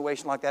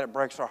situation like that, it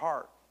breaks our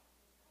heart.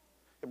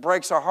 It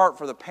breaks our heart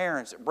for the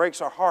parents. It breaks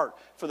our heart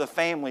for the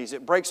families.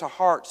 It breaks our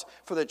hearts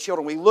for the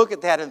children. We look at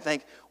that and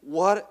think,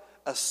 what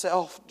a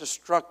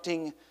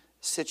self-destructing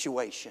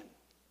situation.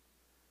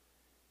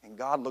 And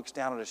God looks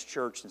down at His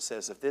church and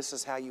says, if this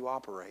is how you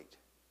operate,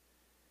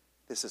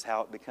 this is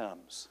how it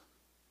becomes.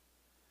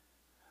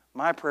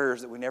 My prayer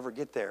is that we never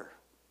get there.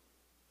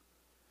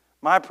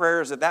 My prayer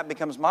is that that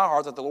becomes my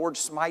heart, that the Lord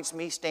smites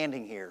me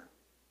standing here.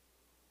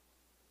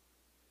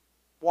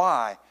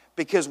 Why?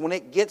 Because when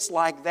it gets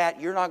like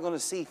that, you're not going to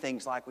see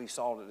things like we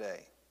saw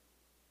today.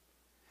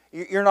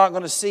 You're not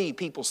going to see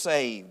people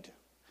saved,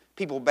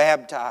 people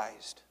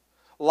baptized,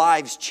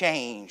 lives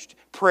changed,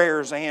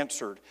 prayers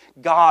answered,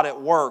 God at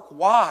work.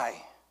 Why?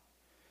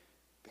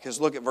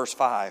 Because look at verse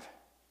 5.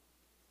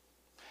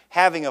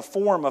 Having a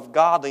form of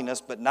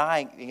godliness but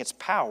denying its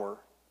power,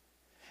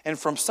 and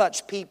from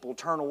such people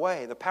turn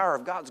away. The power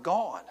of God's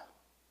gone.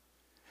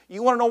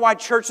 You want to know why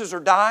churches are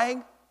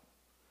dying?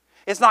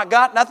 It's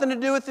got nothing to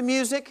do with the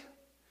music.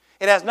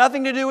 It has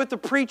nothing to do with the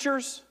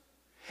preachers.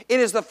 It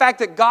is the fact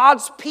that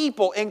God's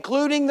people,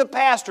 including the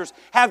pastors,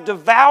 have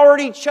devoured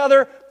each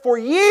other for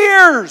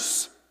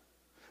years.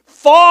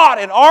 Fought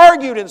and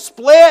argued and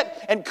split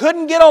and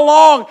couldn't get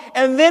along.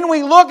 And then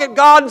we look at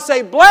God and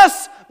say,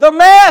 bless the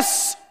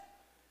mess.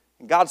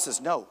 And God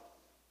says, no.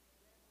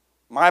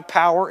 My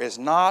power is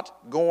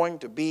not going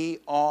to be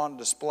on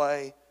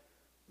display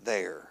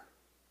there.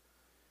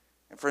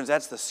 And friends,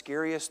 that's the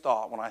scariest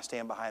thought when I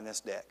stand behind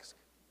this desk.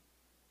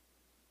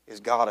 Is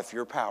God, if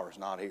your power is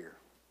not here.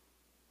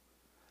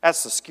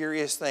 That's the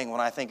scariest thing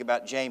when I think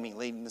about Jamie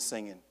leading the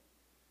singing.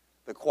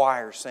 The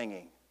choir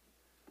singing.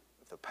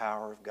 But the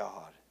power of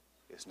God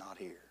is not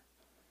here.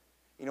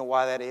 You know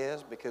why that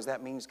is? Because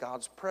that means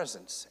God's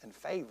presence and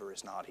favor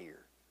is not here.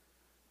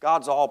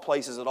 God's all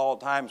places at all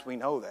times, we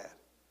know that.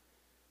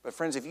 But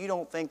friends, if you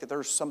don't think that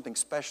there's something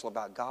special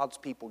about God's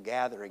people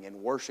gathering and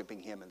worshiping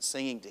Him and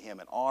singing to Him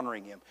and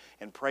honoring Him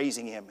and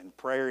praising Him and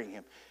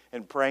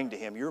praying to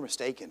Him, you're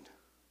mistaken.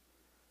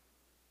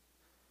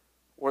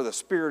 Where the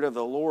Spirit of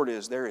the Lord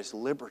is, there is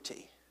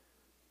liberty.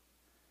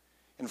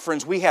 And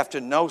friends, we have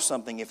to know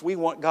something. If we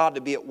want God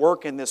to be at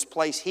work in this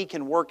place, He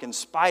can work in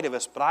spite of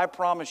us. But I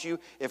promise you,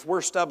 if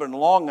we're stubborn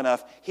long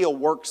enough, He'll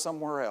work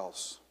somewhere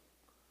else.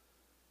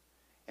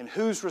 And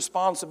whose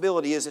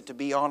responsibility is it to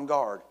be on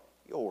guard?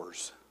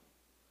 Yours.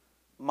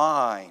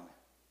 Mine.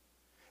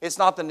 It's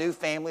not the new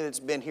family that's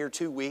been here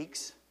 2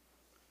 weeks.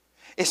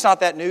 It's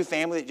not that new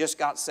family that just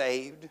got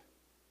saved.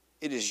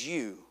 It is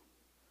you,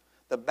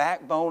 the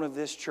backbone of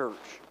this church.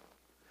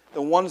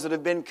 The ones that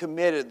have been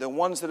committed, the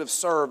ones that have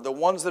served, the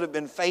ones that have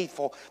been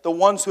faithful, the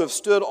ones who have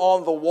stood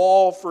on the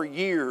wall for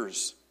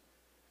years.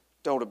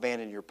 Don't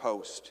abandon your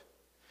post.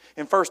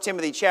 In 1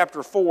 Timothy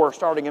chapter 4,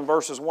 starting in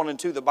verses 1 and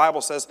 2, the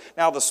Bible says,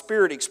 "Now the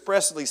Spirit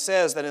expressly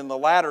says that in the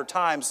latter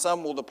times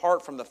some will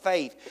depart from the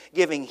faith,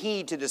 giving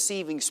heed to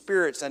deceiving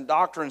spirits and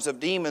doctrines of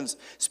demons,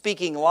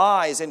 speaking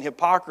lies and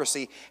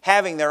hypocrisy,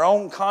 having their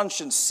own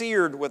conscience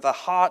seared with a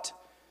hot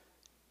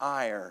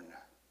iron."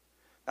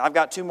 Now I've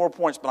got 2 more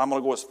points, but I'm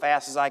going to go as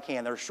fast as I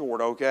can. They're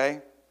short,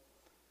 okay?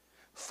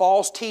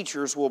 False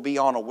teachers will be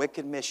on a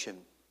wicked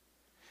mission.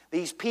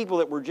 These people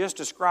that were just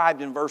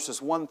described in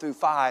verses 1 through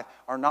 5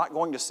 are not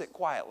going to sit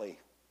quietly.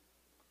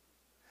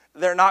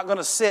 They're not going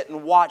to sit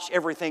and watch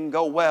everything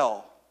go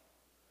well.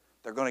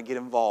 They're going to get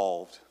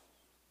involved.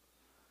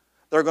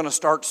 They're going to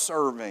start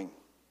serving.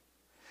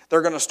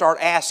 They're going to start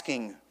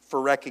asking for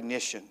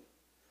recognition.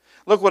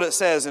 Look what it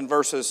says in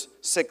verses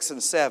 6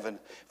 and 7.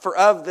 "For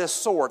of this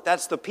sort,"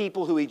 that's the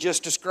people who he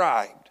just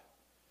described,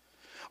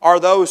 "are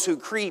those who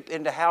creep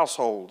into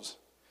households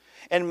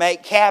and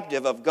make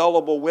captive of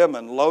gullible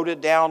women,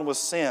 loaded down with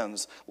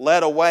sins,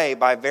 led away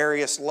by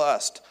various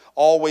lusts,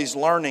 always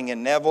learning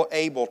and never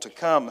able to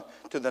come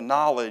to the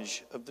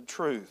knowledge of the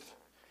truth."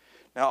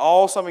 Now,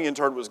 all some of you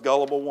heard was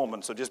gullible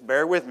woman, so just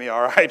bear with me,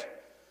 all right?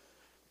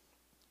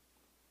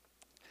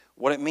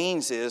 What it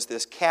means is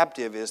this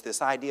captive is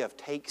this idea of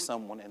take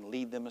someone and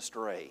lead them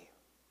astray.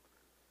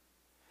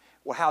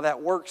 Well, how that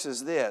works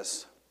is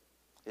this.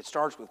 It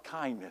starts with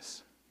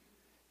kindness.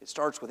 It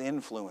starts with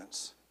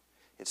influence.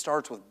 It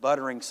starts with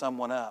buttering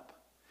someone up,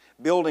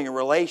 building a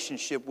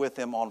relationship with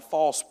them on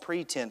false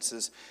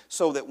pretenses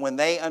so that when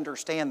they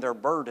understand their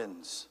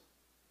burdens,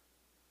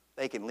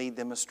 they can lead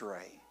them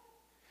astray.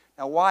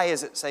 Now, why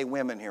is it say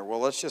women here? Well,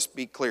 let's just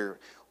be clear.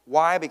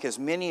 Why? Because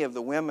many of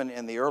the women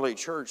in the early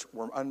church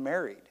were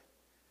unmarried.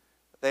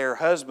 Their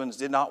husbands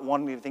did not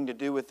want anything to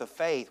do with the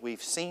faith.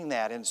 We've seen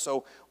that. And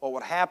so what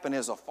would happen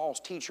is a false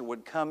teacher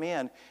would come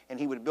in and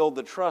he would build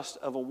the trust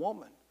of a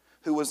woman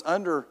who was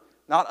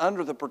not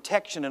under the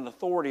protection and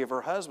authority of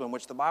her husband,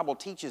 which the Bible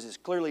teaches is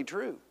clearly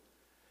true.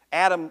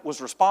 Adam was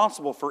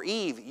responsible for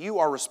Eve. You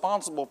are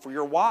responsible for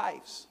your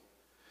wives,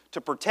 to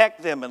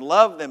protect them and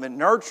love them and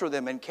nurture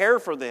them and care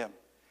for them.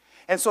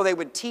 And so they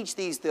would teach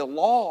this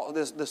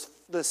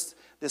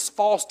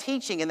false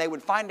teaching, and they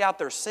would find out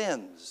their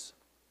sins.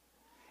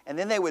 And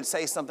then they would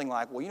say something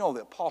like, well, you know,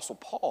 the Apostle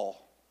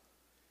Paul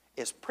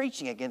is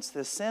preaching against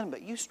this sin,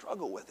 but you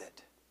struggle with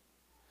it.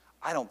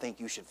 I don't think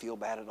you should feel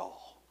bad at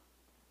all.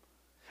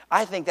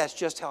 I think that's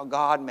just how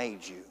God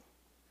made you.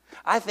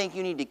 I think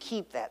you need to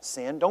keep that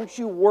sin. Don't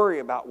you worry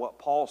about what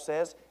Paul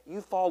says.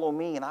 You follow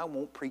me and I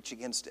won't preach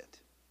against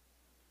it.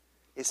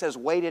 It says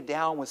weighted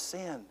down with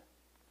sin.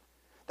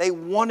 They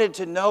wanted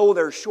to know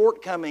their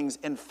shortcomings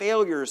and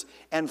failures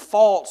and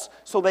faults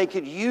so they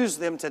could use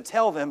them to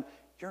tell them,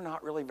 you're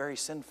not really very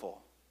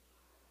sinful.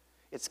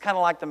 It's kind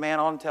of like the man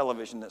on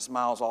television that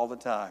smiles all the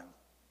time.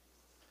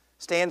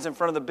 Stands in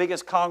front of the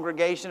biggest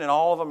congregation in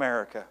all of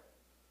America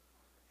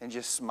and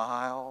just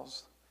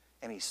smiles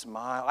and he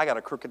smiles. I got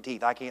a crooked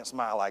teeth. I can't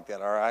smile like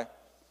that, all right?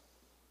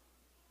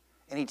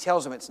 And he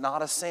tells them it's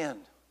not a sin.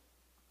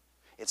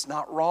 It's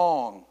not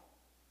wrong.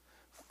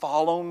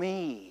 Follow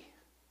me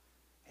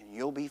and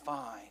you'll be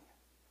fine.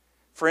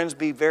 Friends,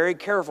 be very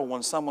careful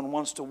when someone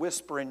wants to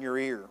whisper in your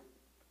ear,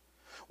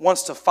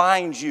 wants to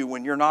find you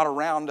when you're not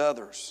around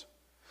others,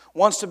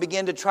 wants to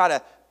begin to try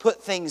to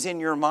put things in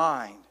your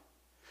mind.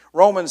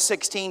 Romans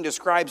 16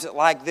 describes it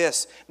like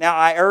this. Now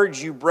I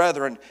urge you,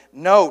 brethren,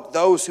 note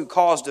those who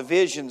cause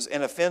divisions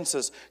and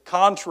offenses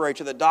contrary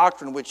to the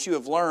doctrine which you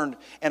have learned,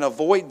 and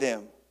avoid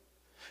them.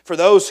 For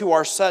those who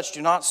are such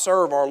do not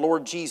serve our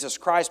Lord Jesus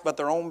Christ, but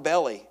their own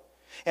belly,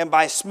 and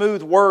by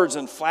smooth words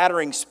and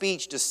flattering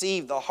speech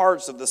deceive the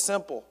hearts of the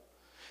simple.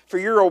 For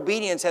your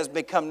obedience has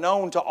become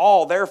known to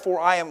all. Therefore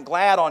I am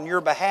glad on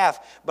your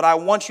behalf, but I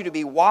want you to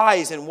be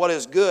wise in what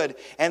is good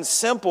and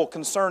simple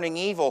concerning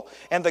evil.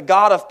 And the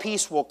God of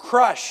peace will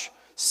crush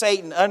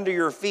Satan under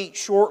your feet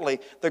shortly.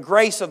 The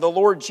grace of the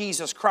Lord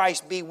Jesus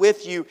Christ be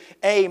with you.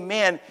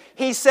 Amen.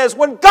 He says,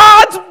 when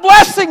God's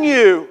blessing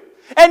you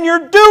and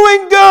you're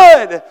doing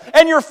good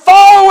and you're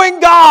following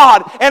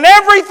God and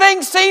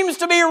everything seems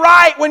to be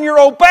right when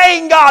you're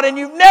obeying God and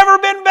you've never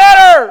been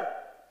better,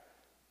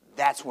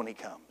 that's when He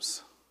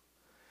comes.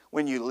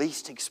 When you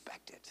least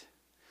expect it.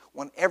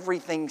 when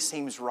everything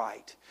seems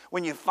right,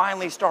 when you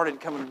finally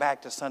started coming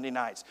back to Sunday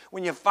nights,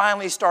 when you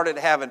finally started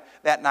having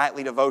that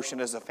nightly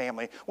devotion as a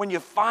family, when you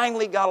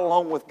finally got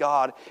along with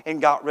God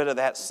and got rid of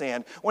that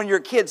sin, when your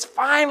kids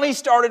finally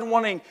started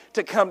wanting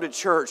to come to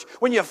church,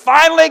 when you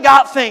finally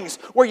got things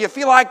where you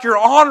feel like you're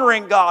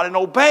honoring God and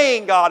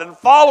obeying God and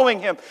following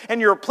Him and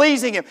you're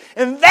pleasing Him,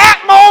 in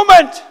that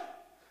moment,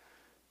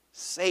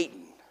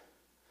 Satan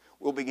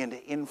will begin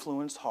to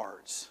influence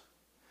hearts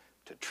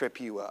to trip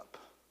you up.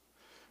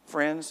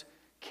 Friends,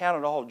 count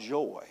it all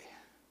joy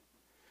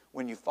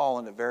when you fall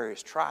into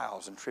various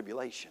trials and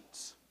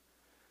tribulations.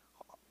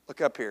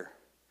 Look up here.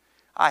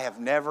 I have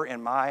never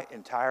in my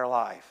entire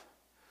life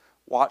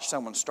watched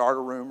someone start a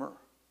rumor,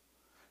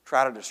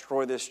 try to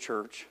destroy this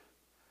church,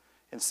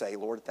 and say,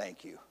 Lord,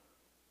 thank you.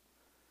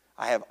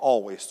 I have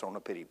always thrown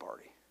a pity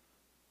party.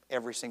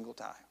 Every single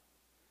time.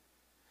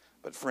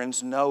 But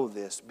friends, know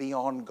this. Be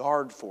on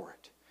guard for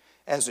it.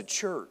 As a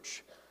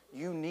church,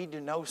 you need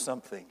to know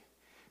something.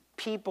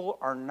 People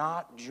are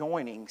not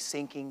joining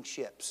sinking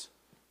ships.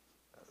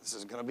 This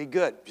is going to be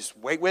good. Just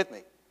wait with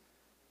me.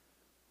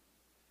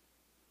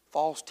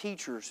 False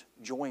teachers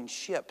join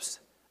ships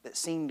that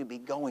seem to be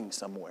going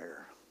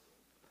somewhere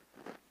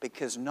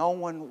because no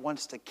one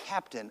wants to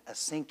captain a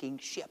sinking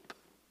ship.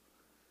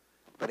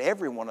 But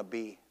everyone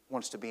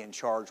wants to be in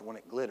charge when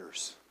it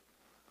glitters,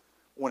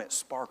 when it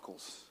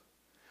sparkles,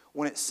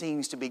 when it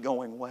seems to be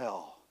going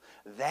well.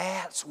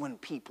 That's when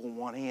people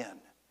want in.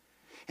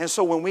 And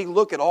so when we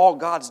look at all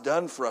God's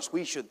done for us,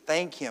 we should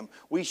thank Him.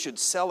 We should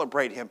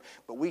celebrate Him.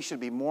 But we should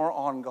be more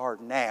on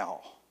guard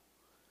now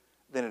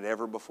than at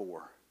ever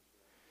before.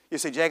 You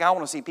say, Jake, I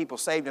want to see people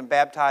saved and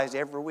baptized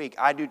every week.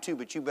 I do too,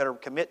 but you better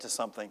commit to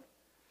something.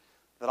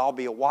 That I'll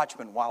be a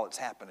watchman while it's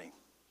happening.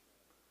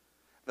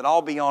 That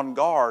I'll be on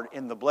guard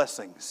in the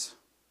blessings.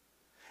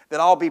 That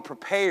I'll be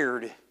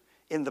prepared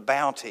in the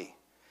bounty.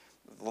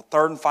 The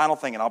third and final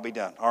thing, and I'll be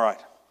done. All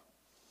right.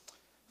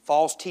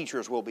 False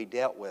teachers will be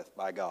dealt with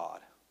by God.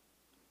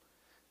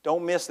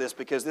 Don't miss this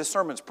because this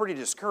sermon's pretty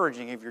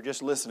discouraging if you're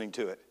just listening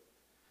to it.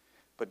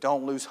 But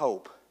don't lose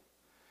hope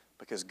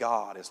because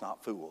God is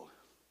not fooled.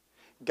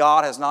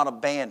 God has not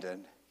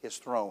abandoned His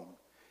throne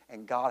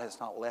and God has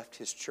not left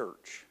His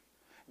church.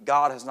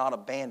 God has not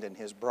abandoned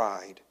His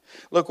bride.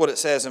 Look what it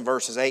says in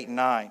verses 8 and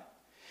 9.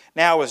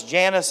 Now as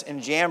Jannes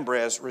and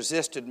Jambres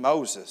resisted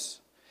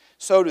Moses,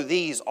 so do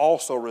these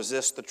also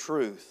resist the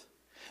truth.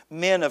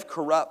 Men of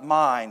corrupt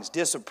minds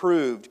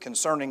disapproved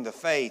concerning the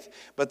faith,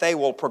 but they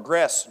will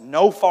progress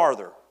no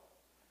farther.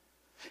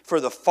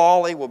 For the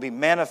folly will be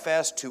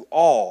manifest to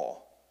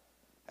all,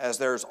 as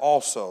theirs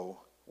also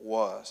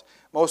was.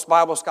 Most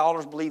Bible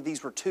scholars believe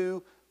these were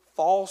two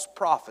false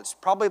prophets,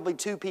 probably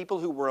two people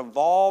who were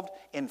involved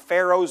in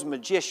Pharaoh's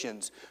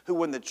magicians, who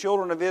when the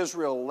children of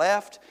Israel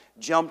left,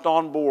 jumped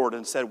on board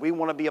and said, we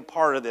want to be a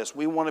part of this,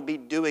 we want to be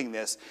doing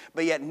this,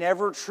 but yet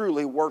never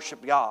truly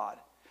worshiped God.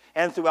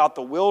 And throughout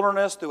the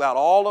wilderness, throughout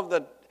all of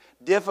the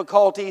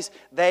difficulties,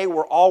 they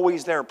were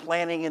always there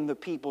planting in the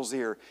people's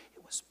ear.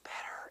 It was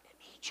better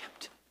in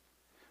Egypt.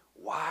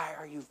 Why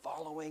are you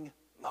following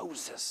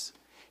Moses?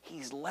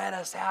 He's led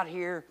us out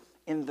here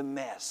in the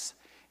mess.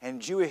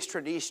 And Jewish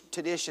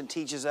tradition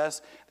teaches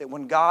us that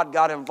when God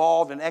got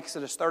involved in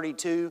Exodus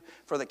 32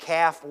 for the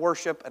calf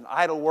worship and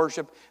idol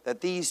worship, that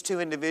these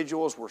two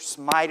individuals were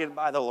smited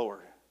by the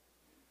Lord.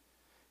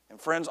 And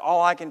friends,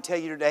 all I can tell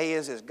you today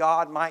is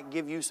God might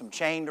give you some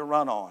chain to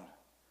run on,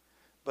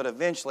 but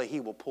eventually He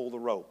will pull the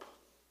rope.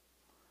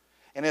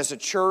 And as a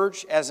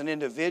church, as an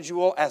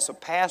individual, as a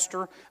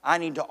pastor, I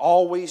need to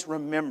always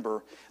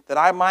remember that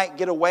I might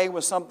get away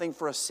with something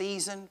for a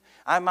season,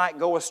 I might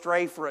go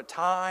astray for a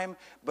time,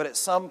 but at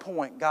some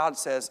point God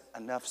says,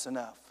 enough's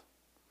enough.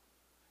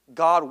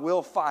 God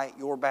will fight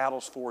your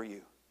battles for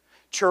you.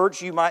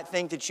 Church, you might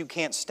think that you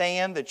can't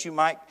stand, that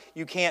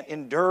you can't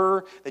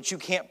endure, that you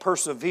can't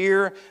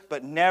persevere,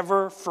 but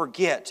never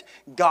forget,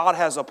 God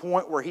has a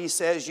point where He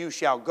says you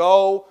shall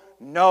go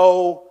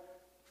no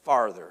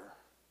farther.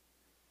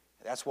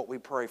 That's what we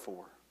pray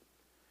for.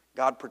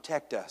 God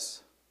protect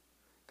us.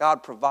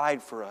 God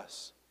provide for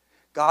us.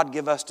 God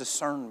give us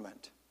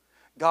discernment.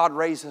 God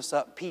raise us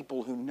up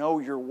people who know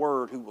your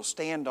word, who will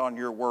stand on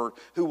your word,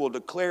 who will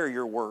declare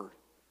your word.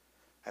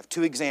 I have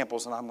two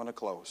examples and I'm going to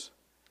close.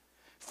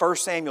 1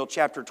 Samuel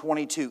chapter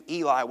 22,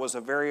 Eli was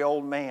a very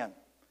old man.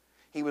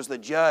 He was the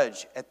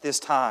judge at this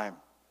time.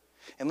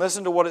 And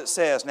listen to what it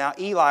says. Now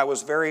Eli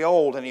was very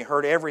old and he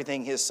heard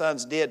everything his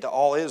sons did to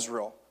all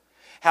Israel.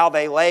 How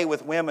they lay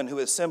with women who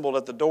assembled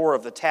at the door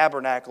of the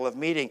tabernacle of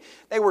meeting.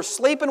 They were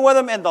sleeping with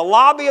them in the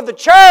lobby of the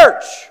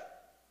church.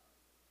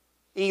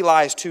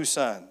 Eli's two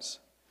sons.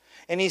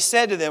 And he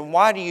said to them,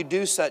 why do you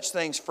do such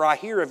things? For I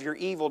hear of your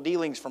evil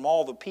dealings from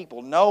all the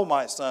people. No,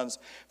 my sons,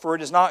 for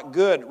it is not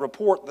good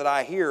report that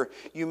I hear.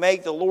 You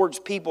make the Lord's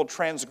people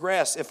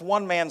transgress. If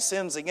one man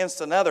sins against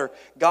another,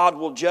 God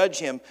will judge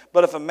him.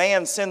 But if a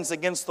man sins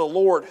against the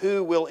Lord,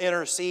 who will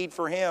intercede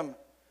for him?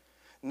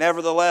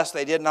 Nevertheless,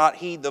 they did not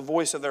heed the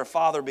voice of their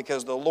father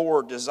because the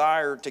Lord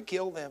desired to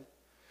kill them.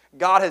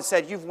 God had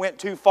said, you've went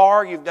too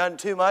far, you've done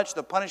too much,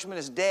 the punishment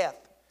is death.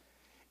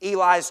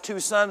 Eli's 2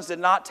 sons did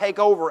not take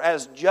over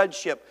as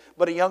judgeship,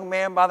 but a young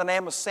man by the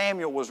name of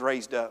Samuel was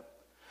raised up.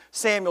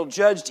 Samuel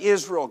judged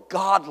Israel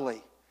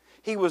godly.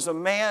 He was a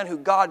man who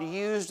God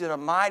used in a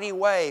mighty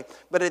way,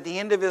 but at the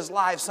end of his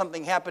life,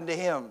 something happened to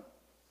him.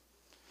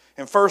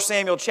 In 1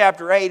 Samuel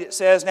chapter 8, it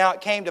says, "Now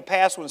it came to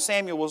pass when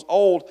Samuel was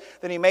old,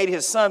 that he made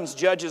his sons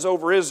judges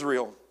over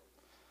Israel.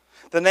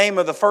 The name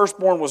of the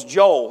firstborn was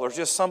Joel." There's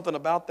just something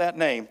about that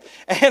name.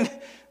 And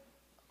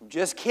I'm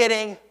just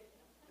kidding.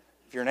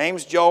 If your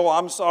name's Joel,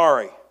 I'm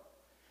sorry.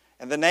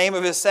 And the name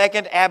of his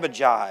second,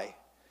 Abijah.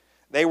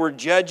 They were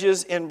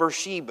judges in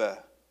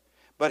Beersheba.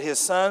 But his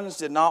sons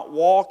did not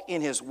walk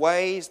in his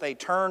ways. They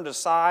turned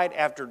aside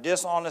after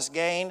dishonest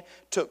gain,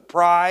 took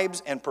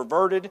bribes, and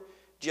perverted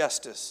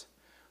justice.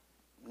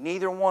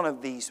 Neither one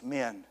of these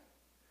men,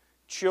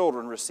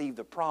 children, received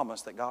the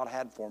promise that God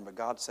had for them, but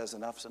God says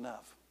enough's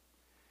enough.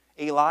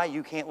 Eli,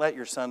 you can't let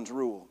your sons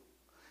rule.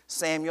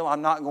 Samuel,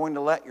 I'm not going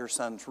to let your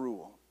sons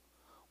rule.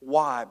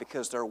 Why?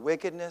 Because their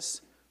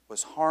wickedness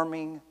was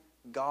harming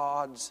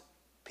God's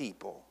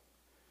people.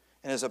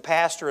 And as a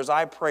pastor, as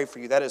I pray for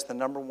you, that is the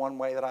number one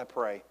way that I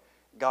pray.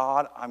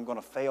 God, I'm going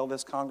to fail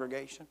this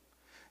congregation.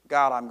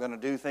 God, I'm going to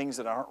do things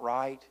that aren't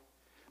right.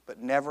 But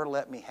never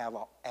let me have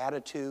an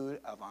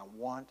attitude of I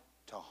want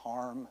to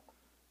harm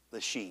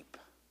the sheep.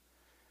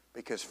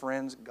 Because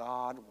friends,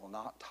 God will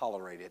not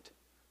tolerate it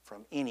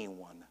from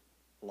anyone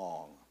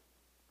long.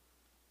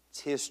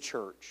 It's His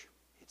church.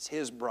 It's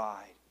His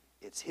bride.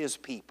 It's His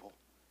people.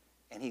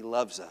 And He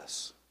loves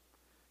us.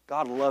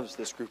 God loves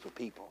this group of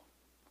people.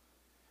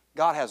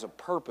 God has a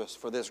purpose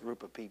for this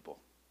group of people.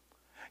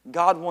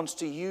 God wants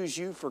to use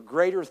you for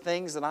greater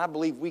things than I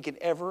believe we can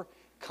ever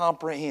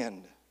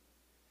comprehend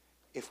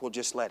if we'll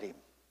just let Him.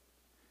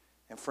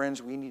 And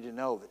friends, we need to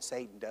know that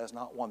Satan does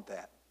not want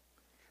that.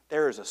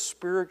 There is a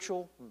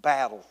spiritual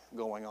battle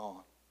going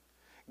on.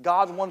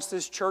 God wants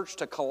this church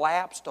to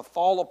collapse, to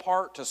fall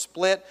apart, to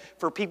split,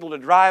 for people to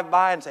drive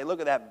by and say, look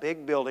at that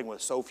big building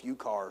with so few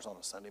cars on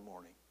a Sunday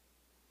morning.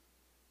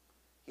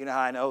 You know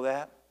how I know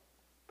that?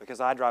 Because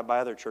I drive by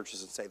other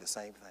churches and say the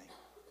same thing.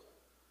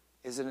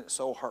 Isn't it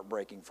so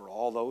heartbreaking for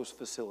all those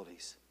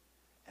facilities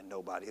and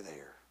nobody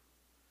there?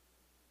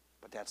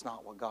 But that's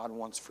not what God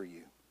wants for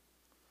you.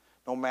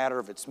 No matter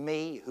if it's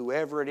me,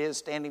 whoever it is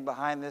standing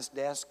behind this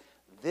desk,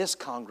 this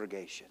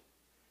congregation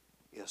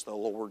is the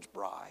Lord's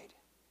bride.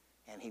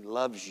 And He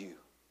loves you.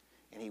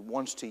 And He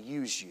wants to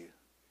use you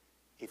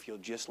if you'll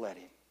just let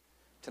Him.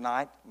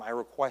 Tonight, my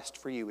request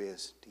for you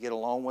is to get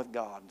alone with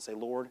God and say,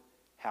 Lord,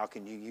 how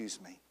can you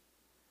use me?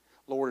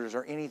 Lord, is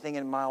there anything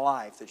in my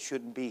life that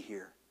shouldn't be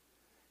here?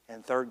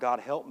 And third, God,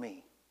 help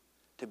me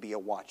to be a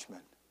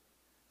watchman,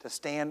 to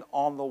stand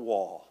on the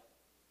wall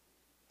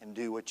and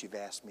do what you've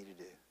asked me to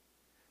do.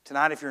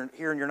 Tonight, if you're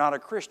here and you're not a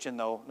Christian,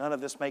 though, none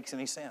of this makes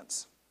any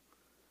sense.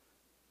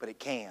 But it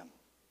can.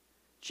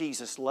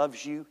 Jesus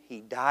loves you.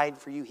 He died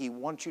for you. He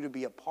wants you to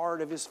be a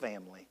part of His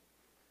family.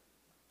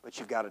 But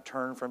you've got to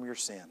turn from your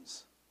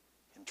sins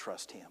and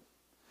trust Him.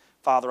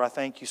 Father, I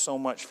thank you so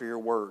much for your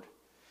word.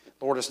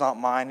 Lord, it's not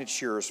mine, it's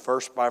yours,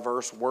 verse by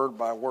verse, word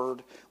by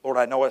word. Lord,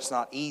 I know it's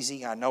not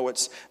easy. I know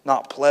it's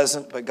not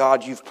pleasant. But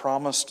God, you've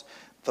promised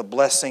the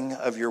blessing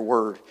of your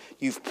word.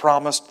 You've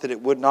promised that it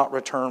would not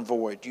return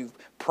void. You've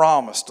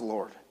promised,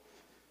 Lord.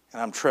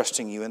 And I'm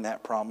trusting you in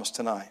that promise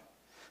tonight.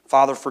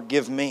 Father,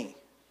 forgive me.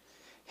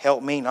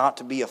 Help me not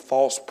to be a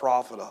false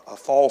prophet, a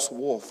false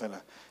wolf in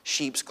a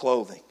sheep's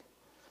clothing.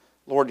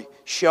 Lord,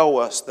 show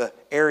us the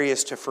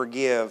areas to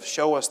forgive.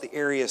 Show us the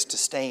areas to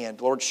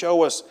stand. Lord,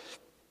 show us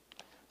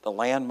the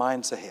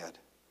landmines ahead,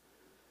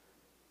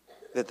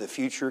 that the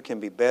future can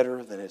be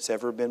better than it's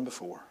ever been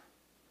before,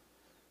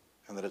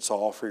 and that it's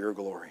all for your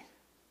glory.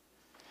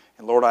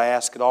 And Lord, I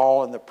ask it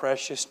all in the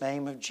precious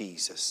name of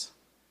Jesus.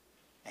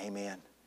 Amen.